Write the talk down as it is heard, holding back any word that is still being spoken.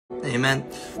Amen.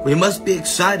 We must be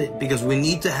excited because we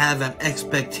need to have an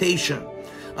expectation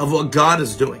of what God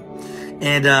is doing.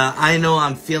 And I know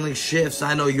I'm feeling shifts.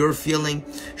 I know you're feeling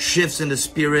shifts in the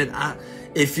spirit.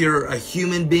 If you're a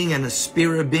human being and a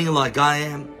spirit being like I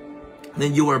am,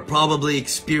 then you are probably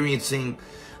experiencing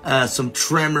some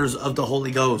tremors of the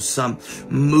Holy Ghost, some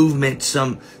movement,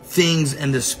 some things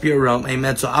in the spirit realm.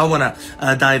 Amen. So I want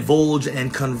to divulge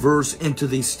and converse into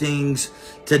these things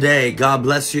today. God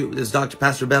bless you. This is Dr.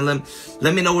 Pastor Ben Lim.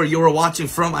 Let me know where you are watching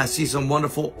from. I see some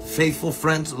wonderful, faithful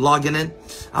friends logging in.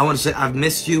 I want to say I've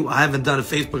missed you. I haven't done a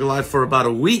Facebook Live for about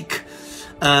a week.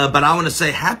 But I want to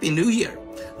say Happy New Year.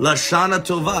 Lashana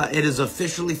Tova. It is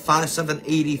officially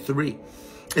 5783.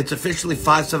 It's officially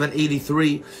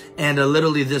 5783, and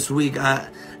literally this week,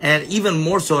 and even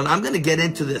more so, and I'm going to get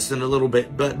into this in a little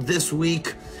bit, but this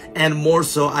week and more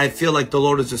so, I feel like the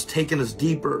Lord is just taking us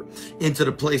deeper into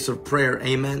the place of prayer.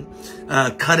 Amen.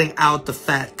 Cutting out the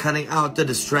fat, cutting out the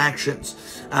distractions.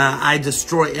 I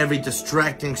destroy every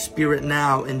distracting spirit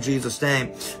now in Jesus'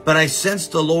 name. But I sense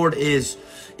the Lord is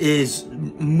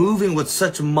moving with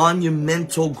such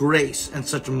monumental grace and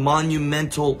such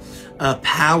monumental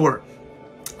power,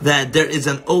 that there is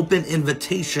an open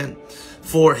invitation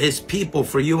for his people,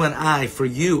 for you and I, for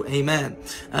you, amen,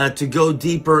 to go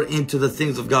deeper into the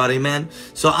things of God, amen.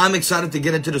 So I'm excited to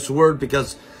get into this word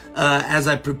because as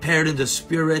I prepared in the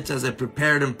spirit, as I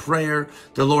prepared in prayer,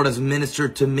 the Lord has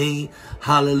ministered to me,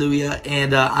 hallelujah,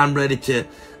 and I'm ready to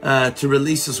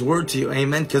release this word to you,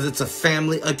 amen, because it's a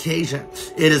family occasion.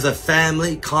 It is a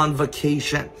family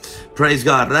convocation. Praise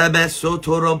God. Well,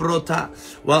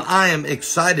 I am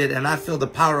excited and I feel the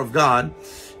power of God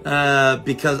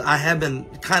because I have been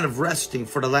kind of resting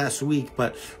for the last week,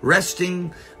 but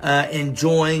resting,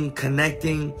 enjoying,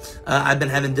 connecting. I've been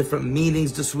having different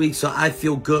meetings this week, so I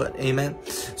feel good. Amen.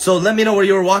 So let me know where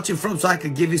you're watching from so I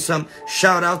could give you some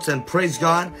shout outs and praise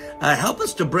God. Help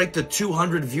us to break the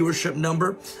 200 viewership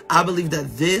number. I believe that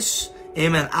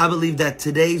amen, I believe that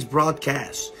today's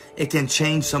broadcast, it can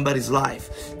change somebody's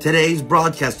life. Today's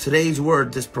broadcast, today's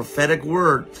word, this prophetic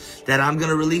word that I'm going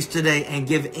to release today and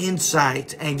give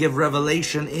insight and give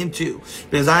revelation into.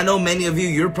 Because I know many of you,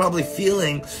 you're probably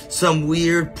feeling some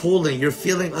weird pulling. You're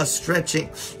feeling a stretching.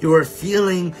 You're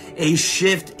feeling a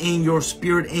shift in your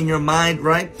spirit, in your mind,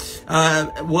 right?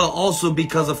 Well, also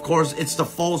because, of course, it's the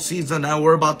fall season and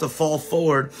we're about to fall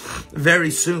forward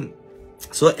very soon.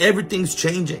 So everything's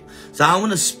changing. So I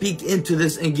want to speak into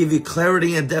this and give you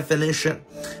clarity and definition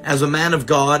as a man of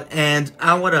God. And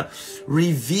I want to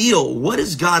reveal what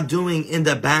is God doing in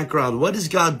the background. What is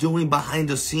God doing behind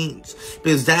the scenes?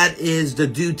 Because that is the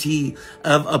duty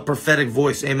of a prophetic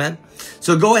voice. Amen.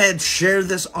 So go ahead, share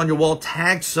this on your wall,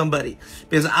 tag somebody,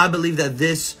 because I believe that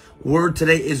this word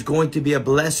today is going to be a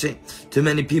blessing to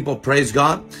many people. Praise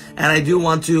God. And I do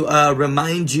want to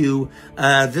remind you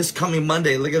this coming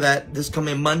Monday, look at that, this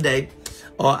coming Monday,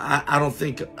 I don't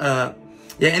think,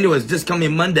 anyways, this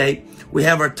coming Monday, we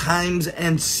have our Times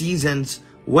and Seasons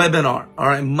webinar. All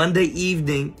right, Monday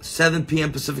evening, 7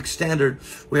 p.m. Pacific Standard,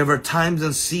 we have our Times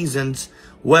and Seasons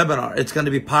webinar. It's going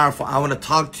to be powerful. I want to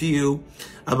talk to you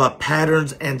about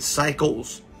patterns and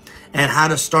cycles, and how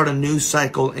to start a new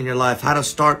cycle in your life, how to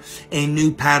start a new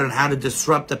pattern, how to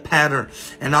disrupt a pattern.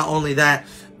 And not only that,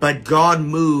 but God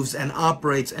moves and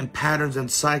operates in patterns and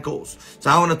cycles. So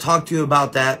I want to talk to you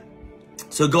about that.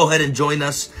 So go ahead and join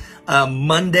us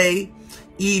Monday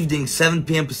evening, 7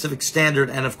 p.m. Pacific Standard.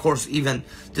 And of course, even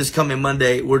this coming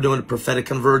Monday, we're doing a prophetic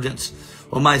convergence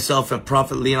with myself and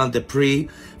Prophet Leon Dupree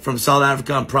from South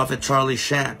Africa and Prophet Charlie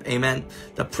Shamp. Amen.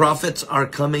 The prophets are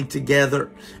coming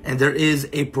together and there is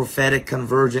a prophetic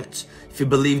convergence. If you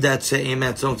believe that, say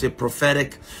amen. So it's a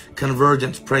prophetic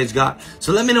convergence. Praise God.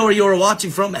 So let me know where you are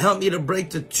watching from. Help me to break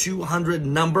the 200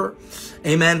 number.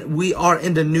 Amen. We are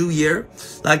in the new year.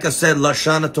 Like I said,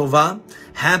 Lashana Tova.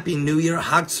 Happy New Year.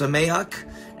 Hag Sameach.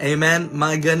 Amen.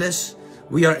 My goodness.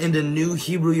 We are in the new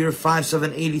Hebrew year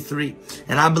 5783.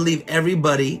 And I believe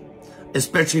everybody,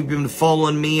 especially if you've been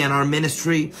following me and our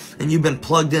ministry and you've been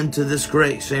plugged into this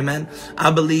grace. Amen.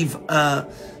 I believe,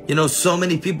 so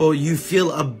many people, you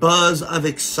feel a buzz of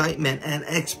excitement and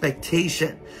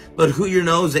expectation. But who you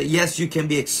knows that, yes, you can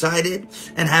be excited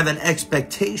and have an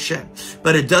expectation,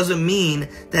 but it doesn't mean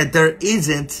that there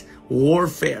isn't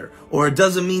warfare, or it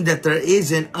doesn't mean that there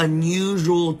isn't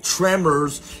unusual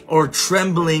tremors or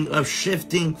trembling of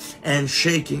shifting and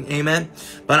shaking. Amen.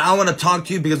 But I want to talk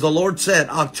to you because the Lord said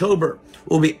October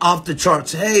will be off the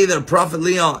charts. Hey there, Prophet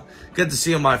Leon. Good to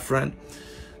see you, my friend.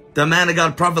 The man of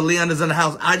God, Prophet Leon, is in the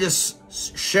house. I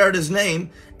just shared his name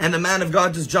and the man of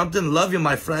God just jumped in. Love you,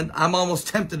 my friend. I'm almost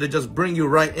tempted to just bring you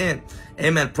right in.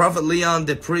 Amen. Prophet Leon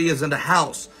Dupree is in the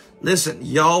house. Listen,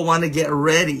 y'all want to get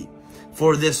ready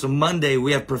for this Monday.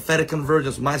 We have Prophetic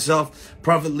Convergence. Myself,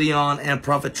 Prophet Leon, and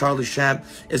Prophet Charlie Shab.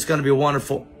 It's going to be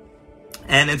wonderful.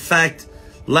 And in fact,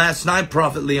 last night,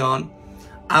 Prophet Leon,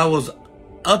 I was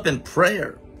up in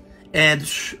prayer. And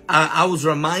I was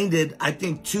reminded, I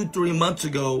think 2-3 months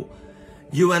ago,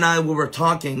 you and I, we were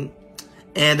talking.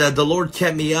 And the Lord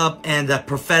kept me up. And a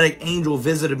prophetic angel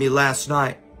visited me last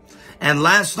night. And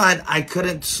last night, I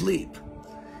couldn't sleep.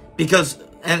 Because...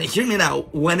 and hear me now,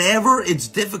 whenever it's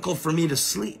difficult for me to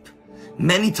sleep,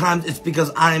 many times it's because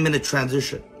I am in a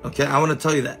transition. Okay, I want to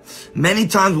tell you that. Many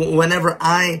times whenever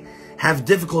I have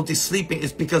difficulty sleeping,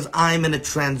 it's because I'm in a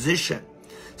transition.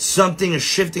 Something is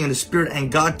shifting in the spirit,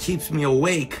 and God keeps me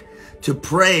awake to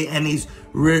pray, and He's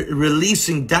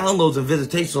releasing downloads and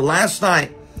visitations. So last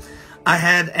night, I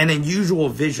had an unusual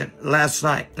vision last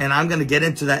night, and I'm going to get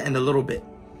into that in a little bit.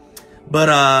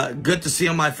 But good to see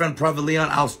you, my friend Prophet Leon.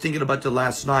 I was thinking about you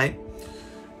last night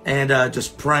and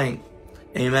just praying.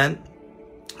 Amen.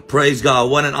 Praise God.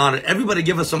 What an honor. Everybody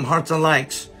give us some hearts and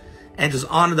likes and just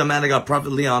honor the man of God,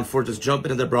 Prophet Leon, for just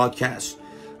jumping in the broadcast.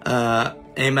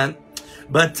 Amen.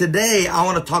 But today I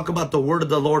want to talk about the word of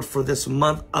the Lord for this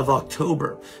month of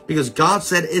October, because God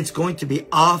said it's going to be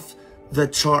off the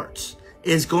charts.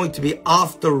 It's going to be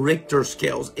off the Richter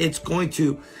scales. It's going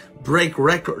to break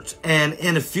records. And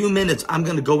in a few minutes, I'm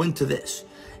going to go into this.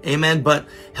 Amen. But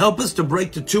help us to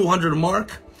break the 200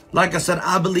 mark. Like I said,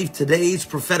 I believe today's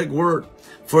prophetic word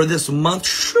for this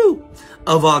month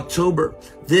of October,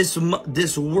 this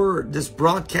word, this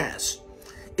broadcast,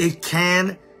 it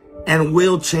can and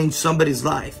will change somebody's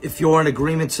life. If you're in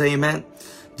agreement, say amen.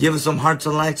 Give us some hearts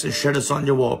and likes and share this on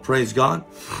your wall. Praise God.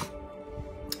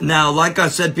 Now, like I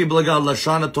said, people of God,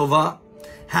 Lashana Tova,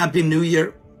 Happy New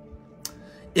Year.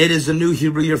 It is the new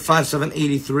Hebrew year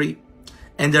 5783.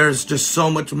 And there's just so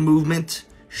much movement,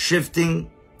 shifting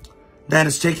that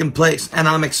has taken place. And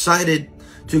I'm excited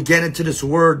to get into this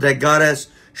word that God has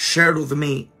shared with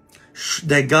me,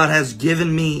 that God has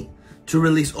given me to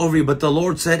release over you. But the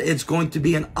Lord said it's going to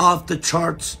be an off the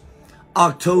charts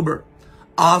October.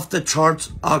 Off the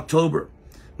charts October.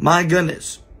 My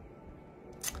goodness.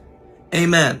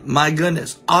 Amen. My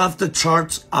goodness. Off the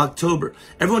charts October.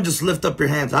 Everyone just lift up your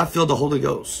hands. I feel the Holy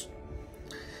Ghost.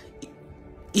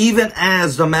 Even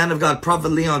as the man of God, Prophet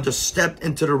Leon, just stepped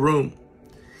into the room,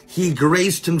 he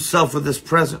graced himself with his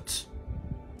presence.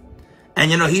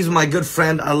 And you know, he's my good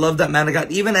friend. I love that man of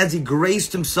God. Even as he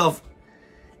graced himself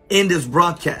in this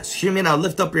broadcast. Hear me now.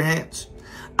 Lift up your hands.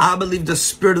 I believe the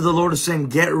Spirit of the Lord is saying,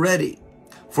 get ready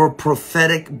for a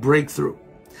prophetic breakthrough.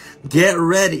 Get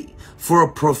ready for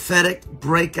a prophetic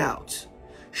breakout.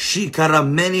 Shikara,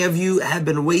 many of you have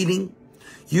been waiting.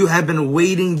 You have been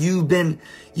waiting. You've been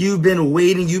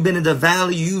waiting. You've been in the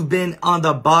valley. You've been on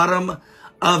the bottom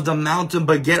of the mountain.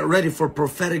 But get ready for a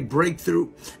prophetic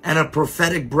breakthrough and a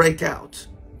prophetic breakout.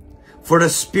 For the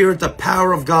Spirit, the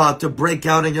power of God to break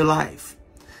out in your life.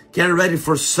 Get ready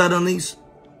for suddenlies,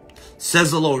 says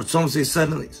the Lord. Someone say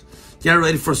suddenlies. Get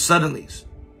ready for suddenlies.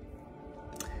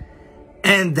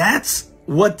 And that's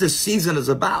what this season is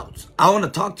about. I want to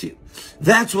talk to you.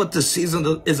 That's what the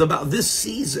season is about. This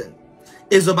season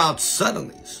is about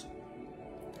suddenlies.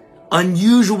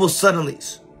 Unusual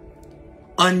suddenlies.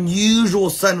 Unusual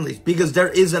suddenlies. Because there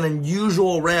is an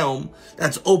unusual realm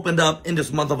that's opened up in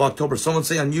this month of October. Someone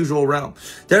say unusual realm.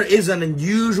 There is an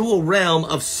unusual realm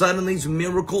of suddenlies,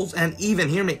 miracles, and even,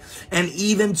 hear me, and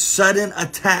even sudden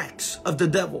attacks of the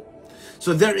devil.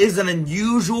 So there is an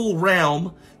unusual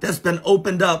realm that's been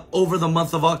opened up over the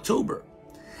month of October.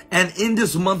 And in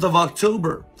this month of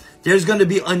October, there's going to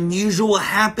be unusual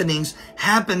happenings,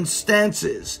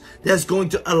 happenstances that's going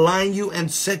to align you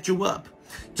and set you up.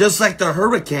 Just like the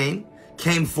hurricane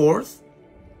came forth,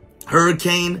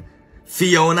 Hurricane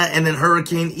Fiona and then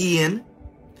Hurricane Ian.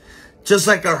 Just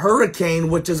like a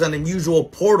hurricane, which is an unusual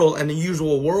portal, an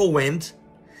unusual whirlwind,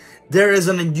 there is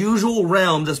an unusual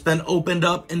realm that's been opened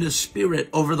up in the spirit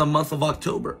over the month of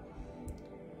October.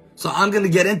 So I'm going to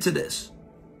get into this.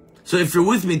 So if you're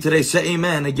with me today, say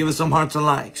amen and give us some hearts and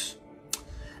likes.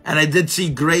 And I did see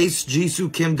Grace,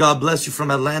 Jisoo Kim, God bless you, from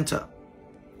Atlanta.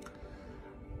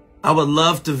 I would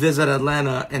love to visit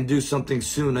Atlanta and do something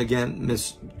soon again,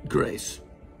 Miss Grace.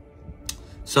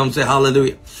 Some say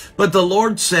hallelujah. But the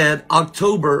Lord said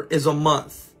October is a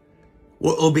month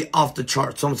where it'll be off the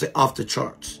charts. Someone say off the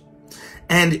charts.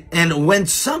 And when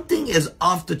something is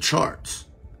off the charts,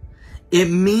 it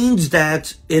means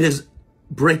that it is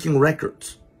breaking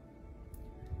records.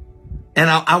 And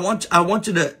I want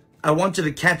you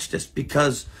to catch this,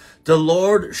 because the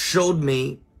Lord showed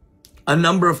me a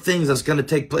number of things that's going to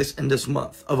take place in this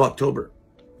month of October.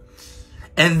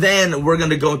 And then we're going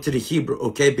to go into the Hebrew,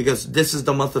 okay? Because this is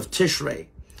the month of Tishrei.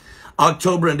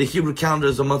 October in the Hebrew calendar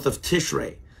is the month of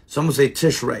Tishrei. Someone say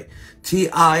Tishrei.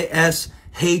 T-I-S-H-R-E-I,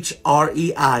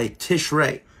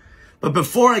 Tishrei. But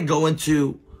before I go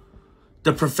into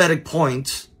the prophetic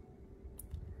points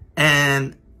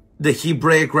and the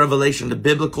Hebraic revelation, the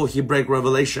biblical Hebraic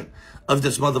revelation of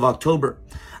this month of October,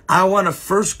 I want to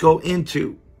first go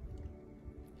into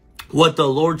what the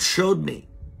Lord showed me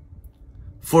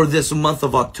for this month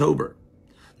of October.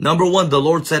 Number one, the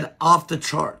Lord said off the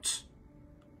charts.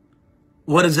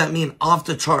 What does that mean? Off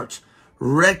the charts.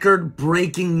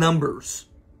 Record-breaking numbers.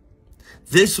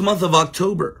 This month of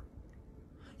October,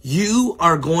 you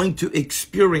are going to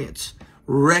experience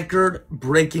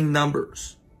record-breaking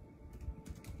numbers.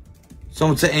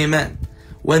 Someone say amen.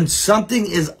 When something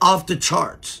is off the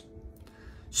charts,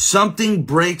 something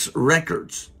breaks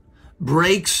records,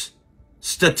 breaks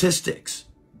statistics,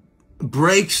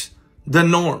 breaks the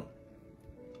norm.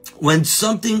 When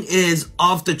something is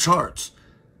off the charts,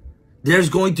 there's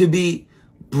going to be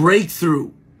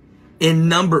breakthrough in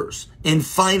numbers, in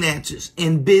finances,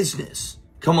 in business.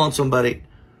 Come on, somebody.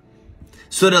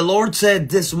 So the Lord said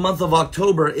this month of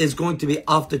October is going to be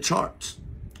off the charts.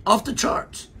 Off the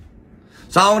charts.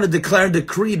 So I want to declare and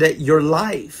decree that your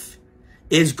life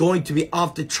is going to be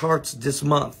off the charts this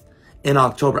month in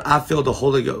October. I feel the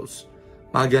Holy Ghost.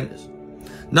 My goodness.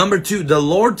 Number two, the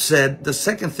Lord said, the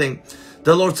second thing,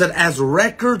 the Lord said, as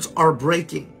records are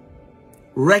breaking,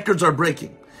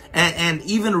 and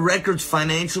even records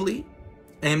financially,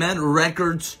 amen,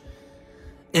 records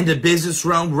in the business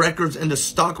realm, records in the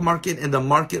stock market, in the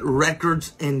market,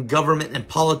 records in government and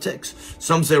politics.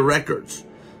 Some say records.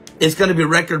 It's going to be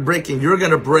record breaking. You're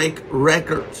going to break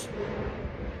records.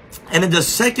 And then the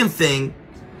second thing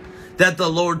that the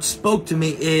Lord spoke to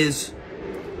me is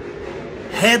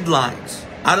headlines.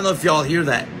 I don't know if y'all hear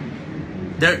that.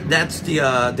 That's the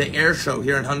air show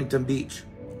here in Huntington Beach.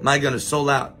 My goodness, so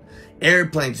loud.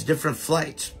 Airplanes, different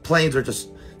flights. Planes are just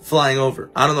flying over.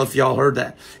 I don't know if y'all heard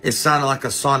that. It sounded like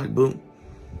a sonic boom.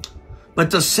 But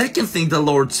the second thing the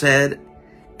Lord said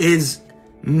is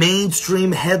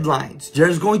mainstream headlines.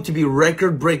 There's going to be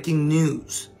record-breaking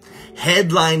news.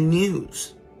 Headline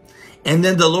news. And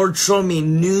then the Lord showed me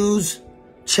news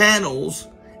channels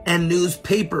and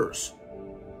newspapers.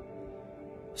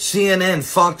 CNN,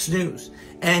 Fox News.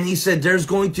 And he said there's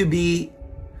going to be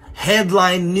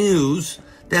headline news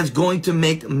that's going to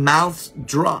make mouths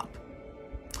drop.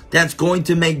 That's going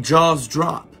to make jaws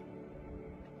drop.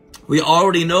 We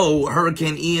already know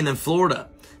Hurricane Ian in Florida.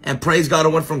 And praise God, it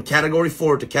went from category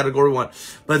 4 to category 1.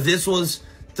 But this was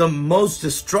the most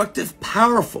destructive,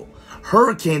 powerful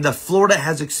hurricane that Florida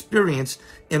has experienced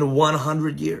in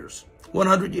 100 years.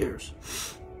 100 years.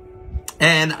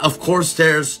 And of course,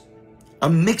 there's a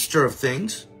mixture of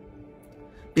things.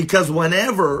 Because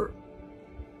whenever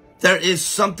there is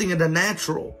something in the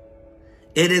natural,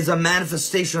 it is a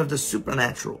manifestation of the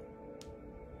supernatural.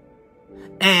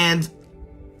 And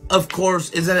of course,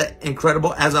 isn't it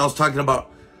incredible? As I was talking about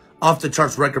off the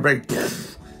charts record break, the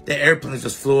airplanes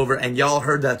just flew over and y'all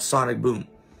heard that sonic boom.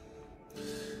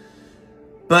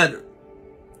 But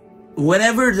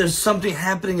whenever there's something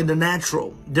happening in the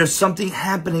natural, there's something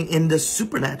happening in the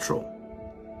supernatural.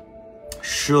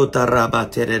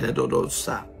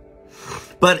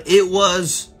 But it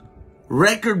was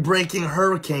record-breaking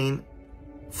hurricane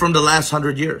from the last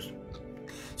 100 years.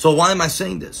 So why am I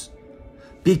saying this?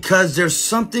 Because there's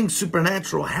something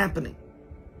supernatural happening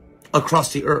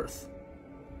across the earth.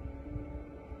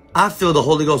 I feel the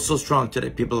Holy Ghost so strong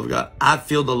today, people of God. I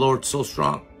feel the Lord so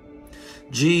strong.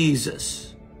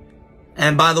 Jesus.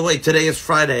 And by the way, today is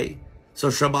Friday, so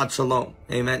Shabbat Shalom.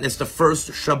 Amen. It's the first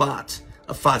Shabbat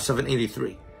of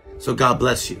 5783. So God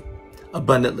bless you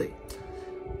abundantly.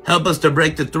 Help us to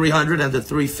break the 300 and the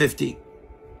 350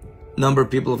 number,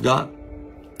 people of God.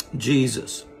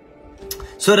 Jesus.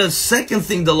 So the second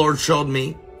thing the Lord showed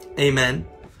me, amen,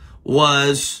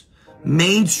 was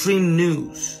mainstream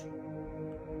news.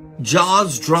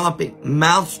 Jaws dropping,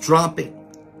 mouths dropping.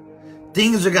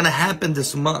 Things are going to happen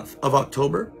this month of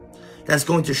October that's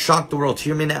going to shock the world.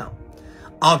 Hear me now.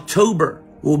 October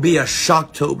will be a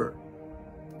shocktober.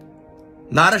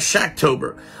 Not a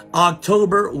shacktober.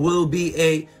 October will be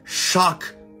a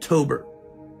shocktober.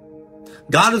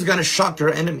 God is going to shock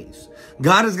your enemies.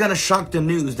 God is going to shock the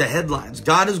news, the headlines.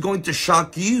 God is going to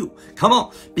shock you. Come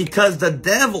on. Because the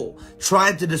devil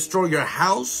tried to destroy your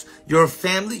house, your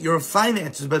family, your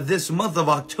finances. But this month of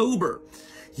October,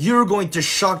 you're going to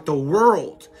shock the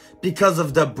world because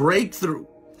of the breakthrough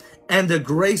and the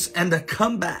grace and the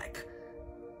comeback.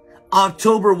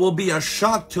 October will be a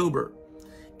shocktober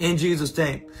in Jesus'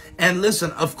 name. And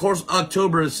listen, of course,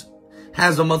 October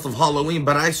has a month of Halloween,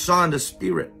 but I saw in the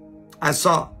spirit, I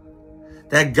saw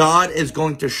that God is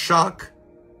going to shock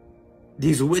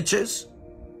these witches,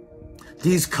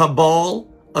 these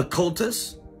cabal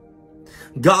occultists.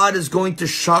 God is going to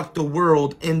shock the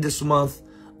world in this month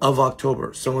of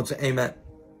October. Someone say amen.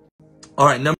 All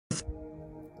right, number 3.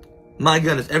 My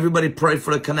goodness, everybody pray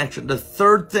for the connection. The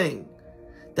third thing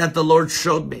that the Lord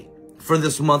showed me for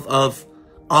this month of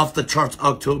off the charts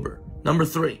October, number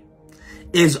 3,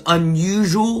 is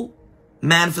unusual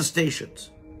manifestations.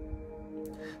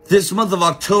 This month of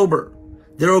October,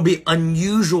 there will be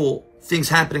unusual things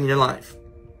happening in your life.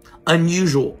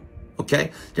 Unusual,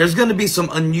 okay? There's going to be some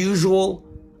unusual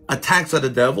attacks of the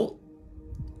devil.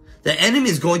 The enemy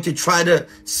is going to try to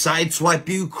sideswipe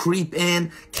you, creep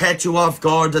in, catch you off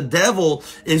guard. The devil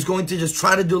is going to just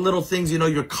try to do little things. You know,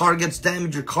 your car gets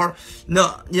damaged, and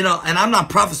I'm not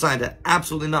prophesying that.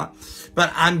 Absolutely not.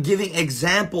 But I'm giving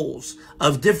examples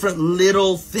of different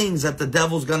little things that the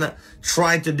devil's going to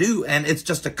try to do. And it's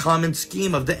just a common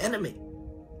scheme of the enemy.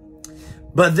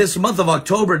 But this month of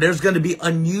October, there's going to be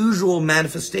unusual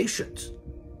manifestations.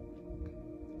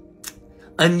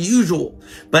 Unusual.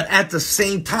 But at the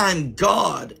same time,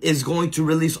 God is going to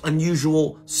release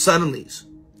unusual suddenlies.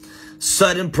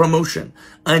 Sudden promotion.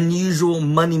 Unusual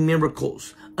money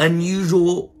miracles.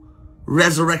 Unusual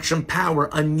resurrection power.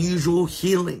 Unusual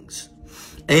healings.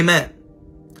 Amen.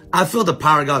 I feel the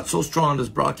power of God so strong on this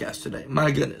broadcast today.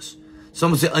 My goodness.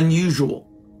 Someone say unusual.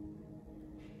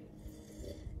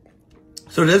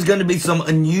 So there's going to be some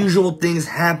unusual things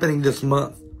happening this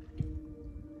month.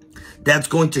 That's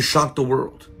going to shock the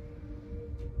world.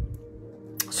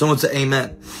 Someone say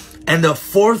amen. And the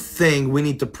fourth thing we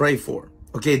need to pray for.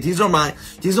 Okay, these are my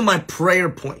prayer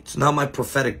points, not my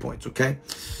prophetic points, okay?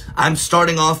 I'm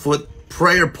starting off with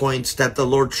prayer points that the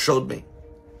Lord showed me.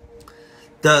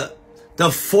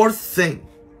 The fourth thing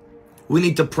we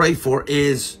need to pray for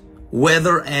is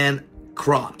weather and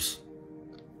crops.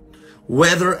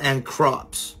 Weather and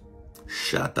crops.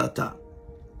 Shatata.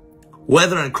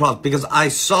 Weather and crops. Because I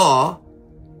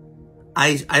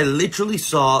literally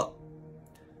saw,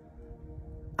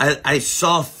 I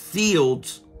saw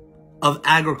fields of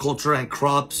agriculture and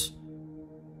crops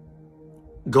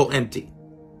go empty.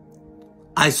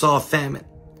 I saw famine.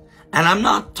 And I'm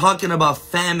not talking about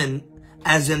famine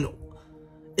as in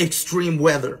extreme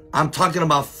weather. I'm talking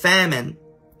about famine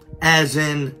as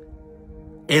in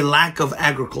a lack of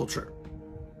agriculture,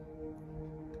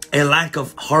 a lack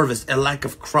of harvest, a lack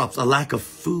of crops, a lack of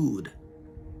food.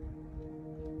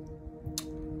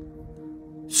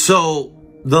 So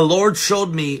the Lord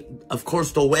showed me, of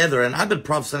course, the weather. And I've been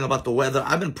prophesying about the weather.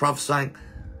 I've been prophesying,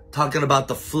 talking about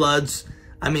the floods.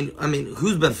 I mean,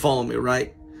 who's been following me,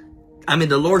 right? I mean,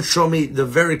 the Lord showed me the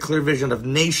very clear vision of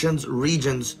nations,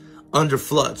 regions under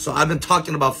flood. So I've been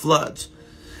talking about floods.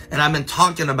 And I've been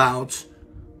talking about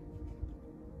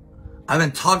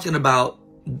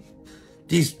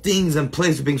these things and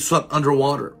places being swept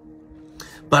underwater.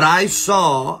 But I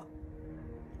saw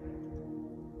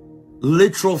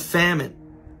literal famine.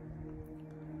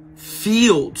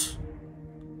 Fields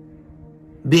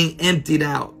being emptied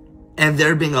out. And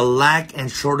there being a lack and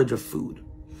shortage of food.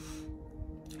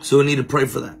 So we need to pray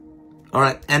for that. All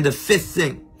right. And the fifth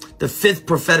thing, the fifth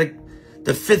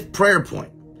prayer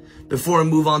point, before we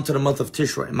move on to the month of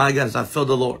Tishrei. My goodness, I feel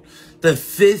the Lord. The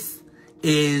fifth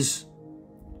is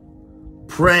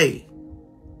pray.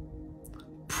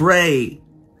 Pray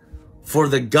for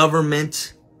the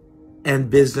government and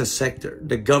business sector.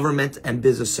 The government and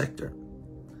business sector.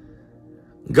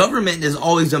 Government is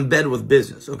always in bed with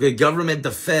business. Okay. Government,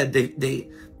 the Fed, they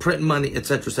print money,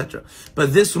 etc., etc.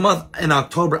 But this month in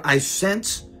October, I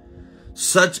sense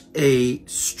such a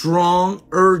strong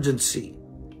urgency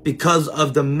because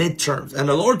of the midterms. And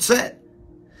the Lord said,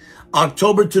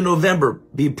 October to November,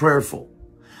 be prayerful.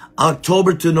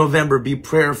 October to November, be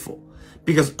prayerful.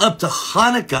 Because up to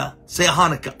Hanukkah, say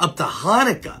Hanukkah, up to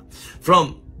Hanukkah,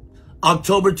 from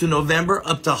October to November,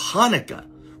 up to Hanukkah,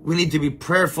 we need to be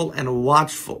prayerful and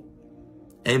watchful.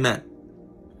 Amen.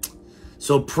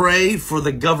 So pray for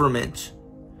the government.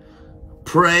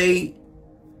 Pray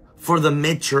for the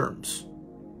midterms.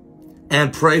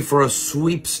 And pray for a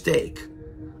sweepstake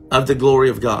of the glory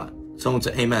of God. Someone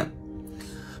say amen.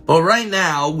 But right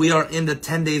now, we are in the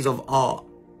 10 days of awe.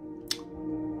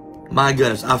 My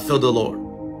goodness, I feel the Lord.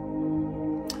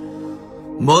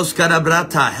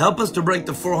 Moskarabrata, help us to break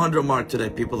the 400 mark today,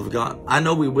 people of God. I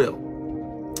know we will.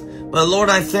 But Lord,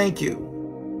 I thank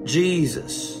you,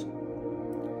 Jesus.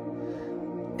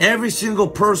 Every single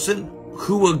person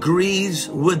who agrees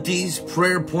with these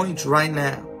prayer points right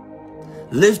now,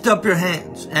 Lift up your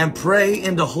hands and pray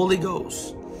in the Holy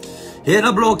Ghost. I'm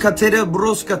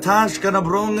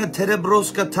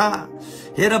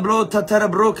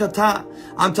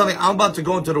telling you, I'm about to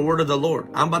go into the word of the Lord.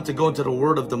 I'm about to go into the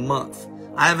word of the month.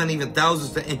 I haven't even, that was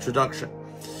just the introduction.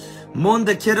 For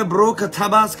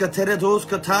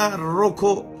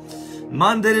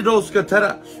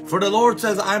the Lord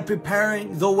says, I'm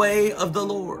preparing the way of the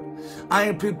Lord. I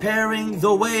am preparing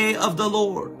the way of the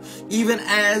Lord. Even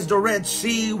as the Red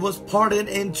Sea was parted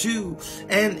in two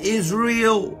and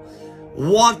Israel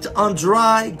walked on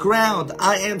dry ground,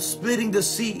 I am splitting the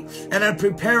sea and I'm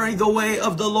preparing the way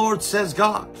of the Lord, says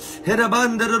God. For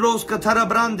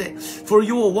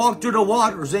you will walk through the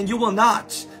waters and you will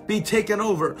not be taken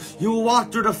over. You will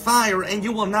walk through the fire and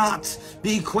you will not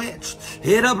be quenched. For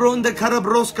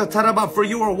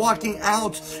you are walking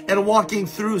out and walking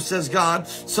through, says God.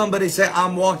 Somebody say,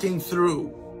 I'm walking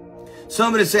through.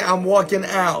 Somebody say, I'm walking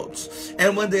out.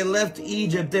 And when they left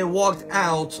Egypt, they walked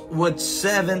out with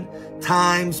 7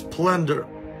 times plunder.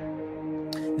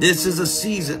 This is a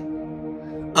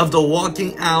season of the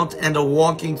walking out and the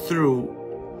walking through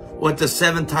with the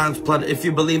 7 times plunder. If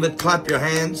you believe it, clap your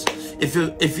hands.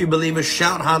 If you believe it,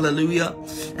 shout hallelujah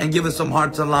and give us some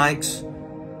hearts and likes.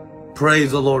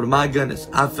 Praise the Lord. My goodness,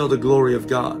 I feel the glory of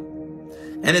God.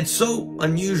 And it's so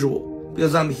unusual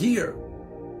because I'm here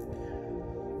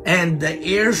and the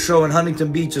air show in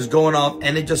Huntington Beach is going off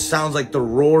and it just sounds like the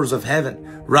roars of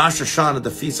heaven. Rosh Hashanah,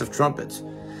 the Feast of Trumpets.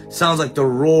 Sounds like the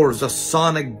roars, a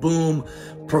sonic boom,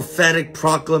 prophetic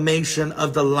proclamation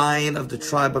of the Lion of the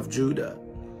tribe of Judah.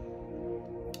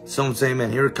 Someone say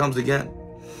amen. Here it comes again.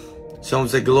 Someone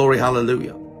say glory,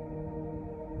 hallelujah.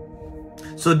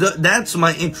 So that's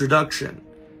my introduction.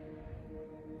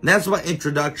 That's my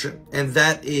introduction. And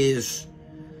that is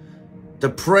the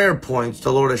prayer points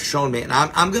the Lord has shown me. And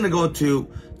I'm going to go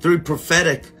to 3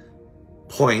 prophetic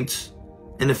points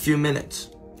in a few minutes.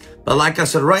 But like I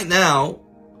said, right now,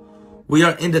 we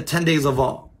are in the 10 days of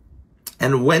awe.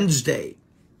 And Wednesday,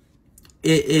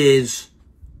 it is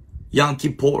Yom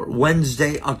Kippur.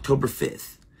 Wednesday, October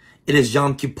 5th. It is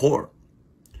Yom Kippur.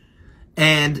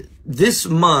 And this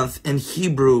month in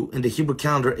Hebrew, in the Hebrew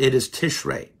calendar, it is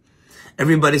Tishrei.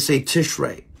 Everybody say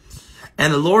Tishrei.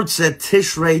 And the Lord said,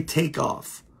 Tishrei, take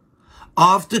off.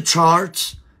 Off the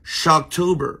charts,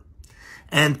 Shocktober.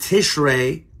 And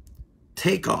Tishrei,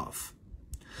 take off.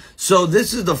 So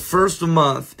this is the first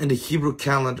month in the Hebrew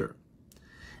calendar.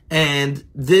 And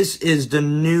this is the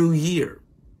new year,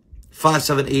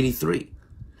 5783.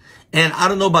 And I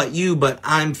don't know about you, but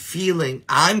I'm feeling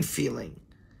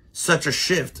such a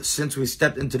shift since we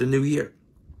stepped into the new year.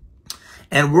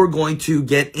 And we're going to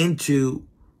get into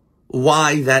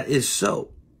why that is so.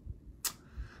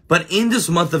 But in this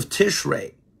month of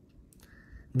Tishrei,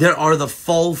 there are the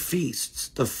fall feasts,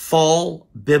 the fall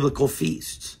biblical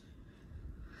feasts.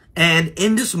 And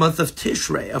in this month of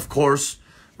Tishrei, of course,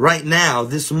 right now,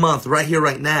 this month, right here,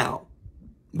 right now,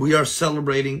 we are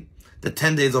celebrating the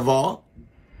 10 days of awe.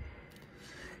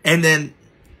 And then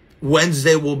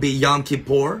Wednesday will be Yom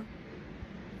Kippur,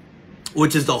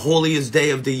 which is the holiest day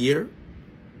of the year.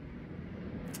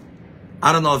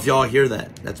 I don't know if y'all hear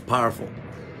that. That's powerful.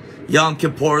 Yom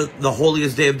Kippur, the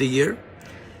holiest day of the year.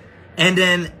 And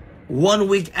then 1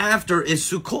 week after is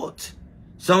Sukkot.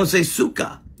 Someone say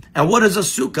Sukkah. And what is a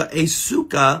Sukkah? A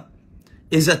Sukkah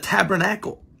is a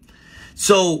tabernacle.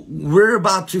 So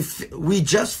we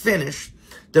just finished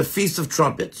the Feast of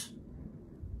Trumpets.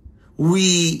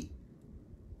 We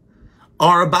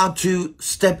are about to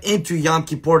step into Yom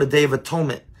Kippur, the Day of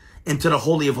Atonement, into the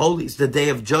Holy of Holies, the Day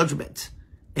of Judgment.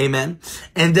 Amen.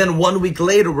 And then 1 week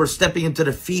later, we're stepping into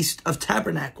the Feast of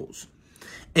Tabernacles.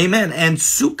 Amen. And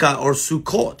Sukkah or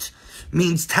Sukkot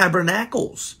means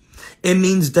tabernacles. It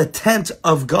means the tent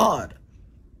of God.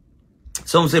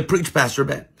 Someone say, preach, Pastor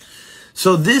Ben.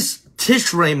 So this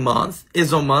Tishrei month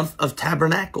is a month of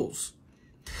tabernacles.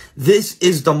 This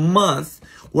is the month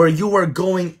where you are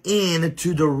going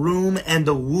into the room and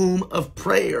the womb of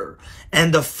prayer.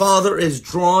 And the Father is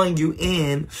drawing you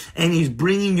in and He's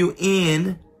bringing you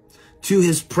in to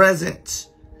His presence.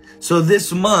 So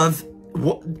this month,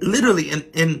 literally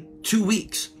in 2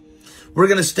 weeks, we're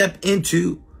going to step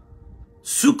into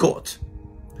Sukkot,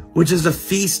 which is the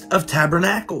Feast of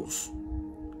Tabernacles.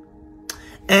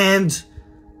 And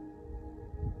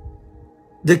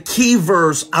the key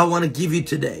verse I want to give you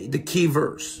today, the key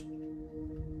verse.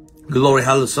 Glory,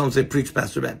 hallelujah. Someone say, preach,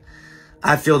 Pastor Ben.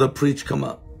 I feel the preach come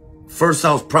up. First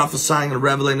I was prophesying and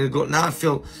revelating. Now I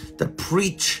feel the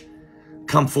preach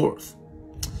come forth.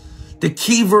 The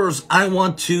key verse I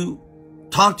want to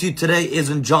talk to you today is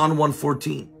in John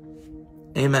 1:14.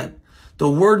 Amen. The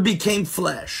Word became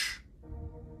flesh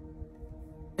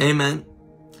Amen.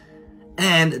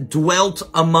 And dwelt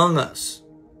among us.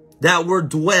 That word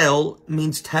dwell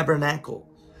means tabernacle.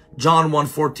 John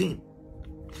 1:14.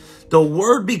 The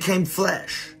word became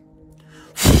flesh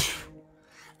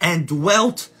and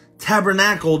dwelt,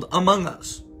 tabernacled among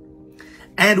us.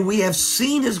 And we have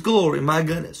seen his glory, my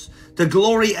goodness, the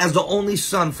glory as the only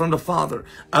Son from the Father,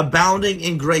 abounding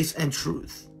in grace and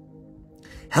truth.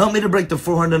 Help me to break the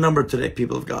 400 number today,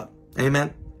 people of God.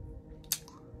 Amen.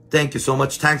 Thank you so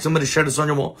much. Tag somebody, share this on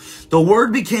your wall. The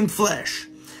word became flesh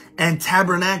and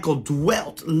tabernacle,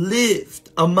 dwelt, lived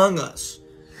among us.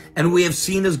 And we have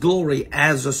seen his glory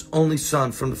as the only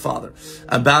Son from the Father,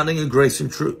 abounding in grace and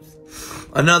truth.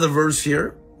 Another verse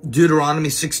here, Deuteronomy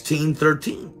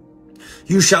 16:13.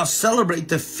 You shall celebrate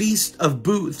the Feast of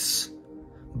Booths,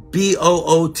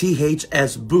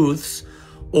 B-O-O-T-H-S, booths,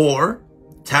 or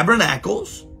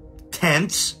tabernacles,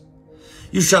 tents.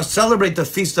 You shall celebrate the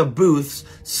Feast of Booths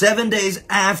 7 days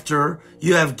after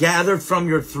you have gathered from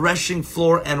your threshing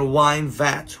floor and wine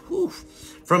vat. Whew.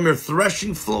 From your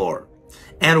threshing floor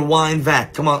and wine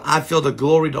vat. Come on, I feel the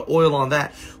glory, the oil on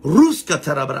that. Ruska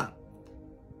tarabra.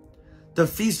 The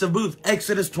Feast of Booths,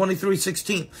 Exodus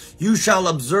 23:16. You shall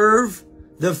observe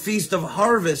the Feast of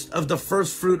Harvest of the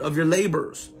first fruit of your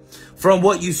labors. From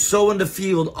what you sow in the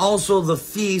field, also the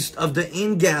Feast of the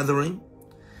Ingathering,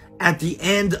 at the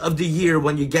end of the year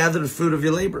when you gather the fruit of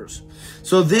your labors.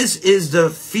 So this is the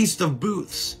Feast of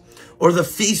Booths, or the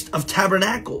Feast of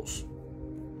Tabernacles.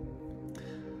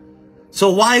 So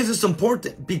why is this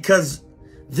important? Because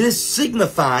this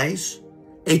signifies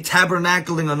a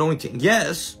tabernacling anointing.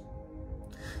 Yes,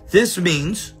 this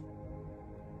means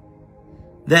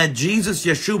that Jesus,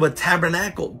 Yeshua,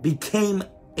 tabernacled, became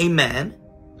a man.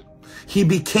 He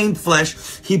became flesh.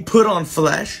 He put on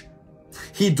flesh.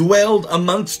 He dwelled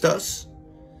amongst us.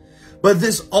 But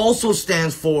this also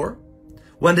stands for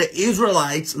when the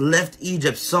Israelites left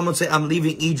Egypt. Someone say, I'm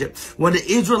leaving Egypt. When the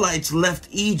Israelites left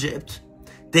Egypt,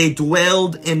 they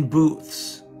dwelled in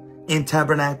booths, in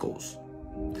tabernacles.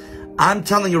 I'm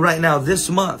telling you right now, this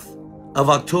month of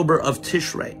October of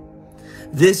Tishrei,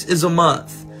 this is a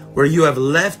month where you have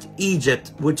left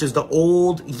Egypt, which is the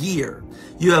old year.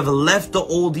 You have left the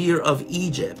old year of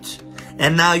Egypt,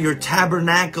 and now you're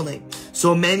tabernacling.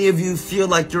 So many of you feel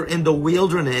like you're in the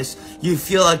wilderness. You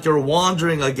feel like you're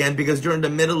wandering again because you're in the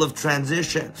middle of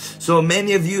transition. So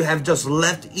many of you have just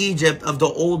left Egypt of the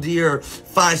old year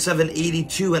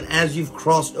 5782. And as you've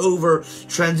crossed over,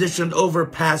 transitioned over,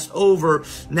 passed over,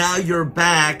 now you're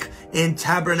back in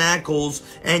tabernacles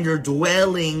and you're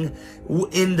dwelling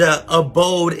in the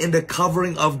abode, in the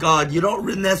covering of God. You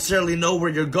don't necessarily know where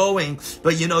you're going,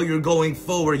 but you know you're going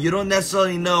forward. You don't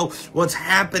necessarily know what's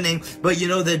happening, but you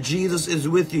know that Jesus is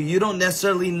with you. You don't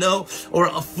necessarily know or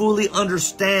fully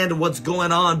understand what's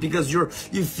going on because you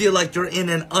feel like you're in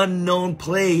an unknown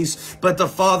place, but the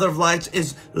Father of lights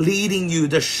is leading you.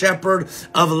 The shepherd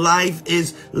of life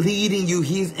is leading you.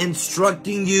 He's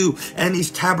instructing you and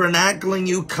he's tabernacling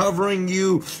you, covering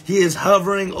you. He is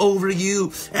hovering over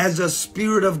you as the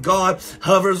Spirit of God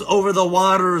hovers over the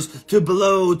waters to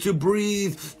blow, to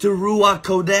breathe, to Ruach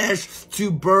Kodesh,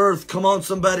 to birth. Come on,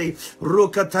 somebody.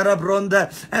 Ruka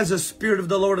Tarabronda, as the Spirit of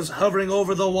the Lord is hovering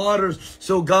over the waters,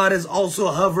 so God is also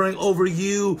hovering over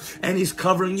you, and he's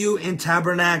covering you in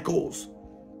tabernacles.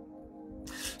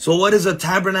 So what does a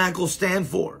tabernacle stand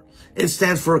for? It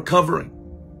stands for a covering.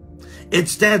 It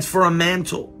stands for a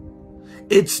mantle.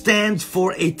 It stands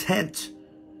for a tent.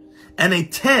 And a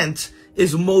tent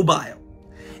is mobile.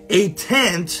 A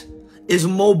tent is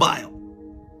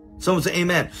mobile. Someone say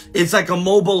amen. It's like a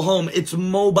mobile home. It's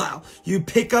mobile. You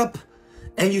pick up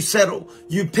and you settle.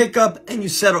 You pick up and you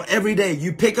settle every day.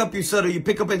 You pick up, you settle. You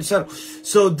pick up and you settle.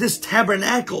 So this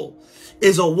tabernacle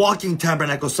is a walking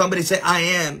tabernacle. Somebody say, I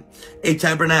am a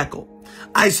tabernacle.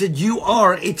 I said, you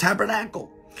are a tabernacle.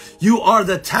 You are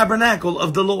the tabernacle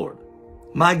of the Lord.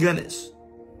 My goodness.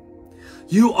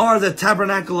 You are the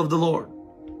tabernacle of the Lord.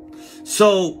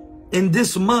 So in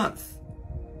this month,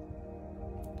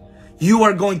 you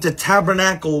are going to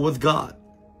tabernacle with God.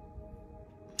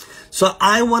 So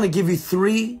I want to give you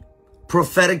 3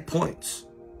 prophetic points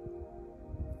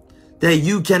that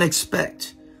you can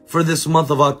expect for this month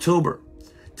of October,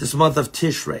 this month of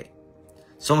Tishrei.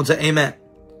 Someone say amen.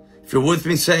 If you're with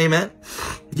me, say amen.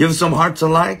 Give some hearts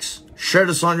and likes. Share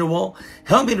this on your wall.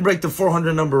 Help me to break the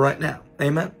 400 number right now.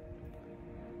 Amen.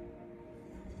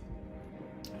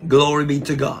 Glory be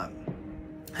to God.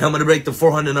 Help me to break the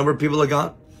 400 number, people of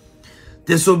God.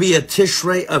 This will be a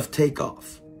Tishrei of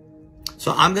takeoff.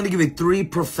 So I'm going to give you 3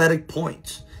 prophetic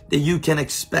points that you can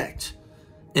expect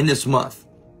in this month.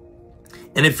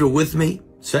 And if you're with me,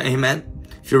 say amen.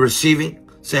 If you're receiving,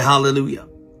 say hallelujah.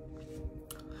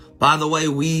 By the way,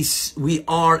 we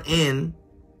are in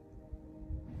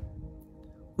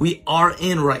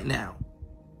right now.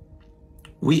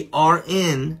 We are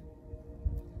in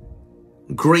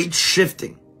great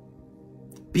shifting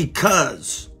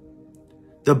because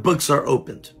the books are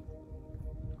opened.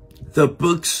 The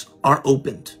books are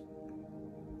opened.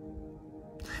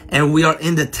 And we are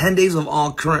in the 10 days of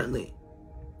awe currently.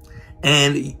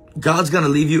 And God's going to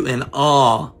leave you in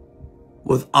awe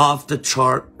with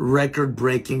off-the-chart,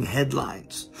 record-breaking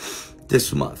headlines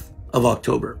this month of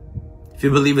October. If you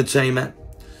believe it, say amen.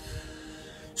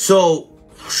 So,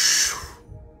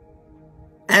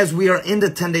 as we are in the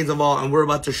 10 days of awe and we're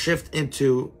about to shift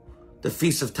into the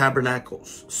Feast of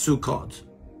Tabernacles, Sukkot,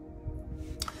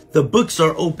 the books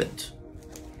are opened.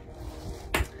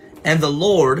 And the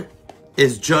Lord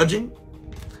is judging,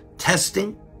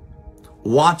 testing,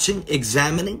 watching,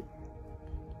 examining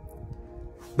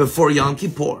before Yom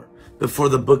Kippur, before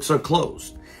the books are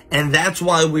closed. And that's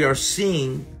why we are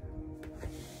seeing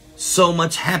so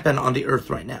much happen on the earth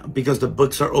right now, because the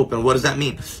books are open. What does that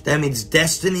mean? That means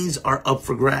destinies are up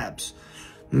for grabs.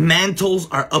 Mantles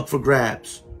are up for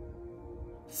grabs.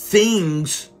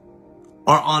 Things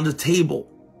are on the table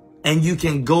and you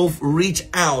can go reach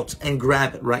out and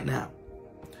grab it right now.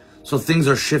 So things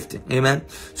are shifting. Amen.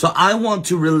 So I want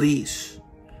to release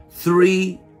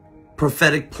 3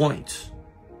 prophetic points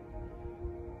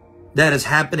that is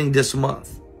happening this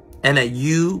month and that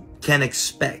you can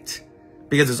expect,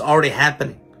 because it's already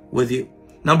happening with you.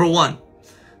 Number 1,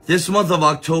 this month of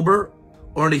October,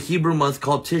 or in the Hebrew month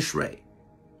called Tishrei,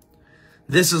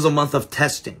 this is a month of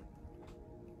testing.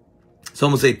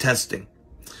 Someone say testing.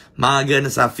 My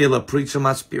goodness, I feel a preach in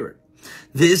my spirit.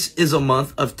 This is a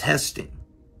month of testing.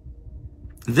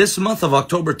 This month of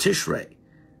October, Tishrei,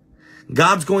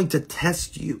 God's going to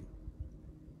test you.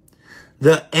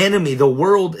 The enemy, the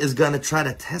world, is going to try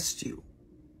to test you.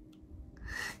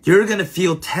 You're going to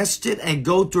feel tested and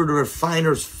go through the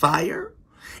refiner's fire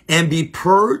and be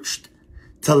purged,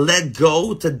 to let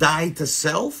go, to die to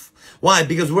self. Why?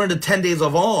 Because we're in the 10 days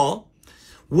of awe,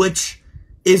 which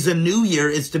is a new year.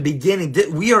 It's the beginning.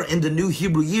 We are in the new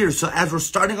Hebrew year. So as we're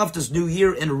starting off this new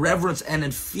year in reverence and in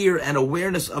fear and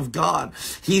awareness of God,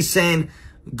 he's saying,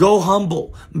 go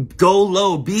humble, go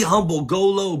low, be humble, go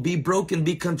low, be broken,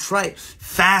 be contrite,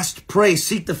 fast, pray,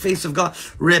 seek the face of God,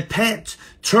 repent,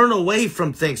 turn away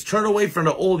from things, turn away from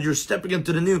the old. You're stepping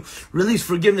into the new, release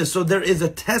forgiveness. So there is a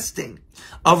testing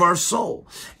of our soul,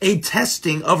 a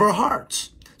testing of our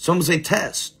hearts. Someone say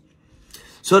test.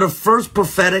 So the first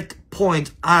prophetic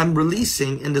point I'm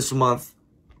releasing in this month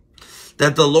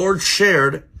that the Lord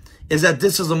shared is that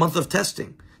this is a month of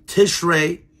testing.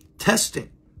 Tishrei, testing.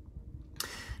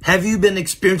 Have you been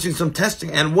experiencing some testing?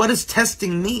 And what does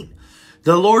testing mean?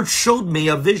 The Lord showed me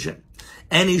a vision,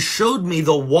 and he showed me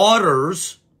the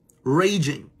waters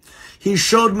raging. He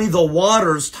showed me the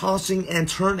waters tossing and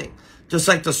turning, just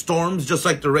like the storms, just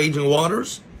like the raging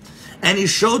waters. And he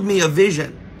showed me a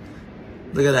vision.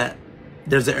 Look at that.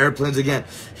 There's the airplanes again.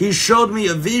 He showed me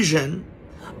a vision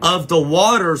of the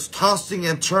waters tossing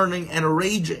and turning and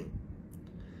raging.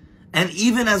 And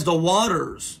even as the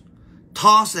waters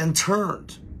tossed and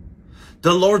turned,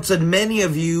 the Lord said, many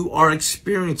of you are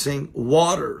experiencing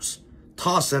waters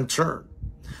toss and turn,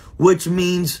 which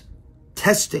means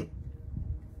testing.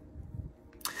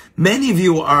 Many of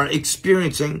you are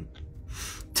experiencing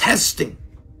testing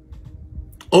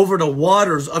over the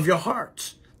waters of your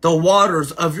heart, the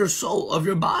waters of your soul, of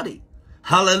your body.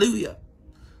 Hallelujah.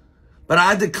 But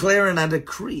I declare and I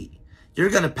decree,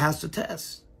 you're going to pass the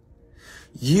test.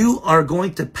 You are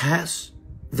going to pass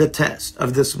the test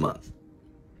of this month.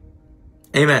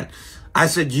 Amen. I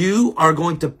said, you are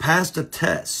going to pass the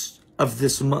test of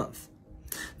this month.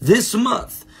 This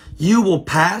month, you will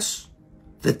pass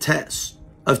the test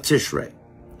of Tishrei.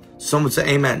 Someone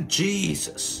say amen.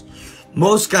 Jesus.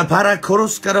 Moska para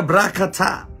koroskara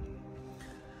brakata.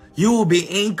 You will be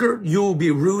anchored. You will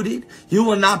be rooted. You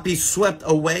will not be swept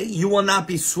away. You will not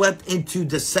be swept into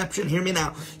deception. Hear me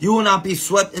now. You will not be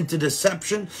swept into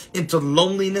deception, into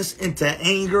loneliness, into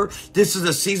anger. This is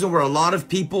a season where a lot of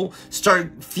people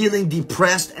start feeling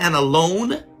depressed and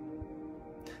alone.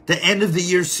 The end of the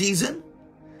year season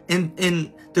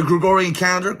in the Gregorian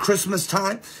calendar, Christmas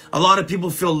time. A lot of people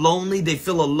feel lonely. They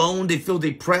feel alone. They feel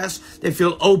depressed. They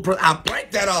feel oppressed. I'll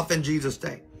break that off in Jesus'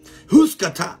 name.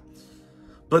 Huskata.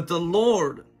 But the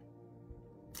Lord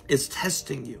is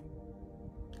testing you.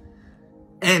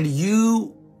 And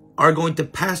you are going to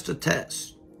pass the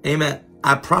test. Amen.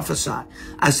 I prophesy.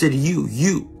 I said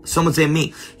you. Someone say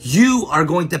me. You are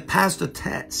going to pass the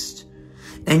test.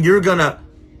 And you're going to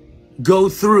go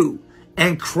through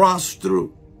and cross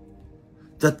through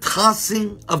the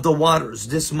tossing of the waters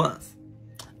this month.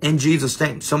 In Jesus'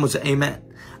 name. Someone say amen.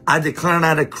 I declare and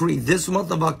I decree this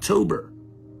month of October,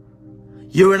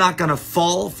 you are not going to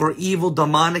fall for evil,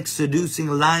 demonic, seducing,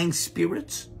 lying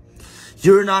spirits.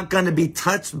 You're not going to be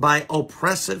touched by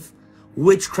oppressive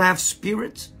witchcraft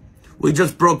spirits. We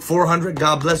just broke 400.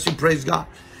 God bless you. Praise God.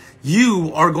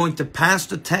 You are going to pass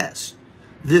the test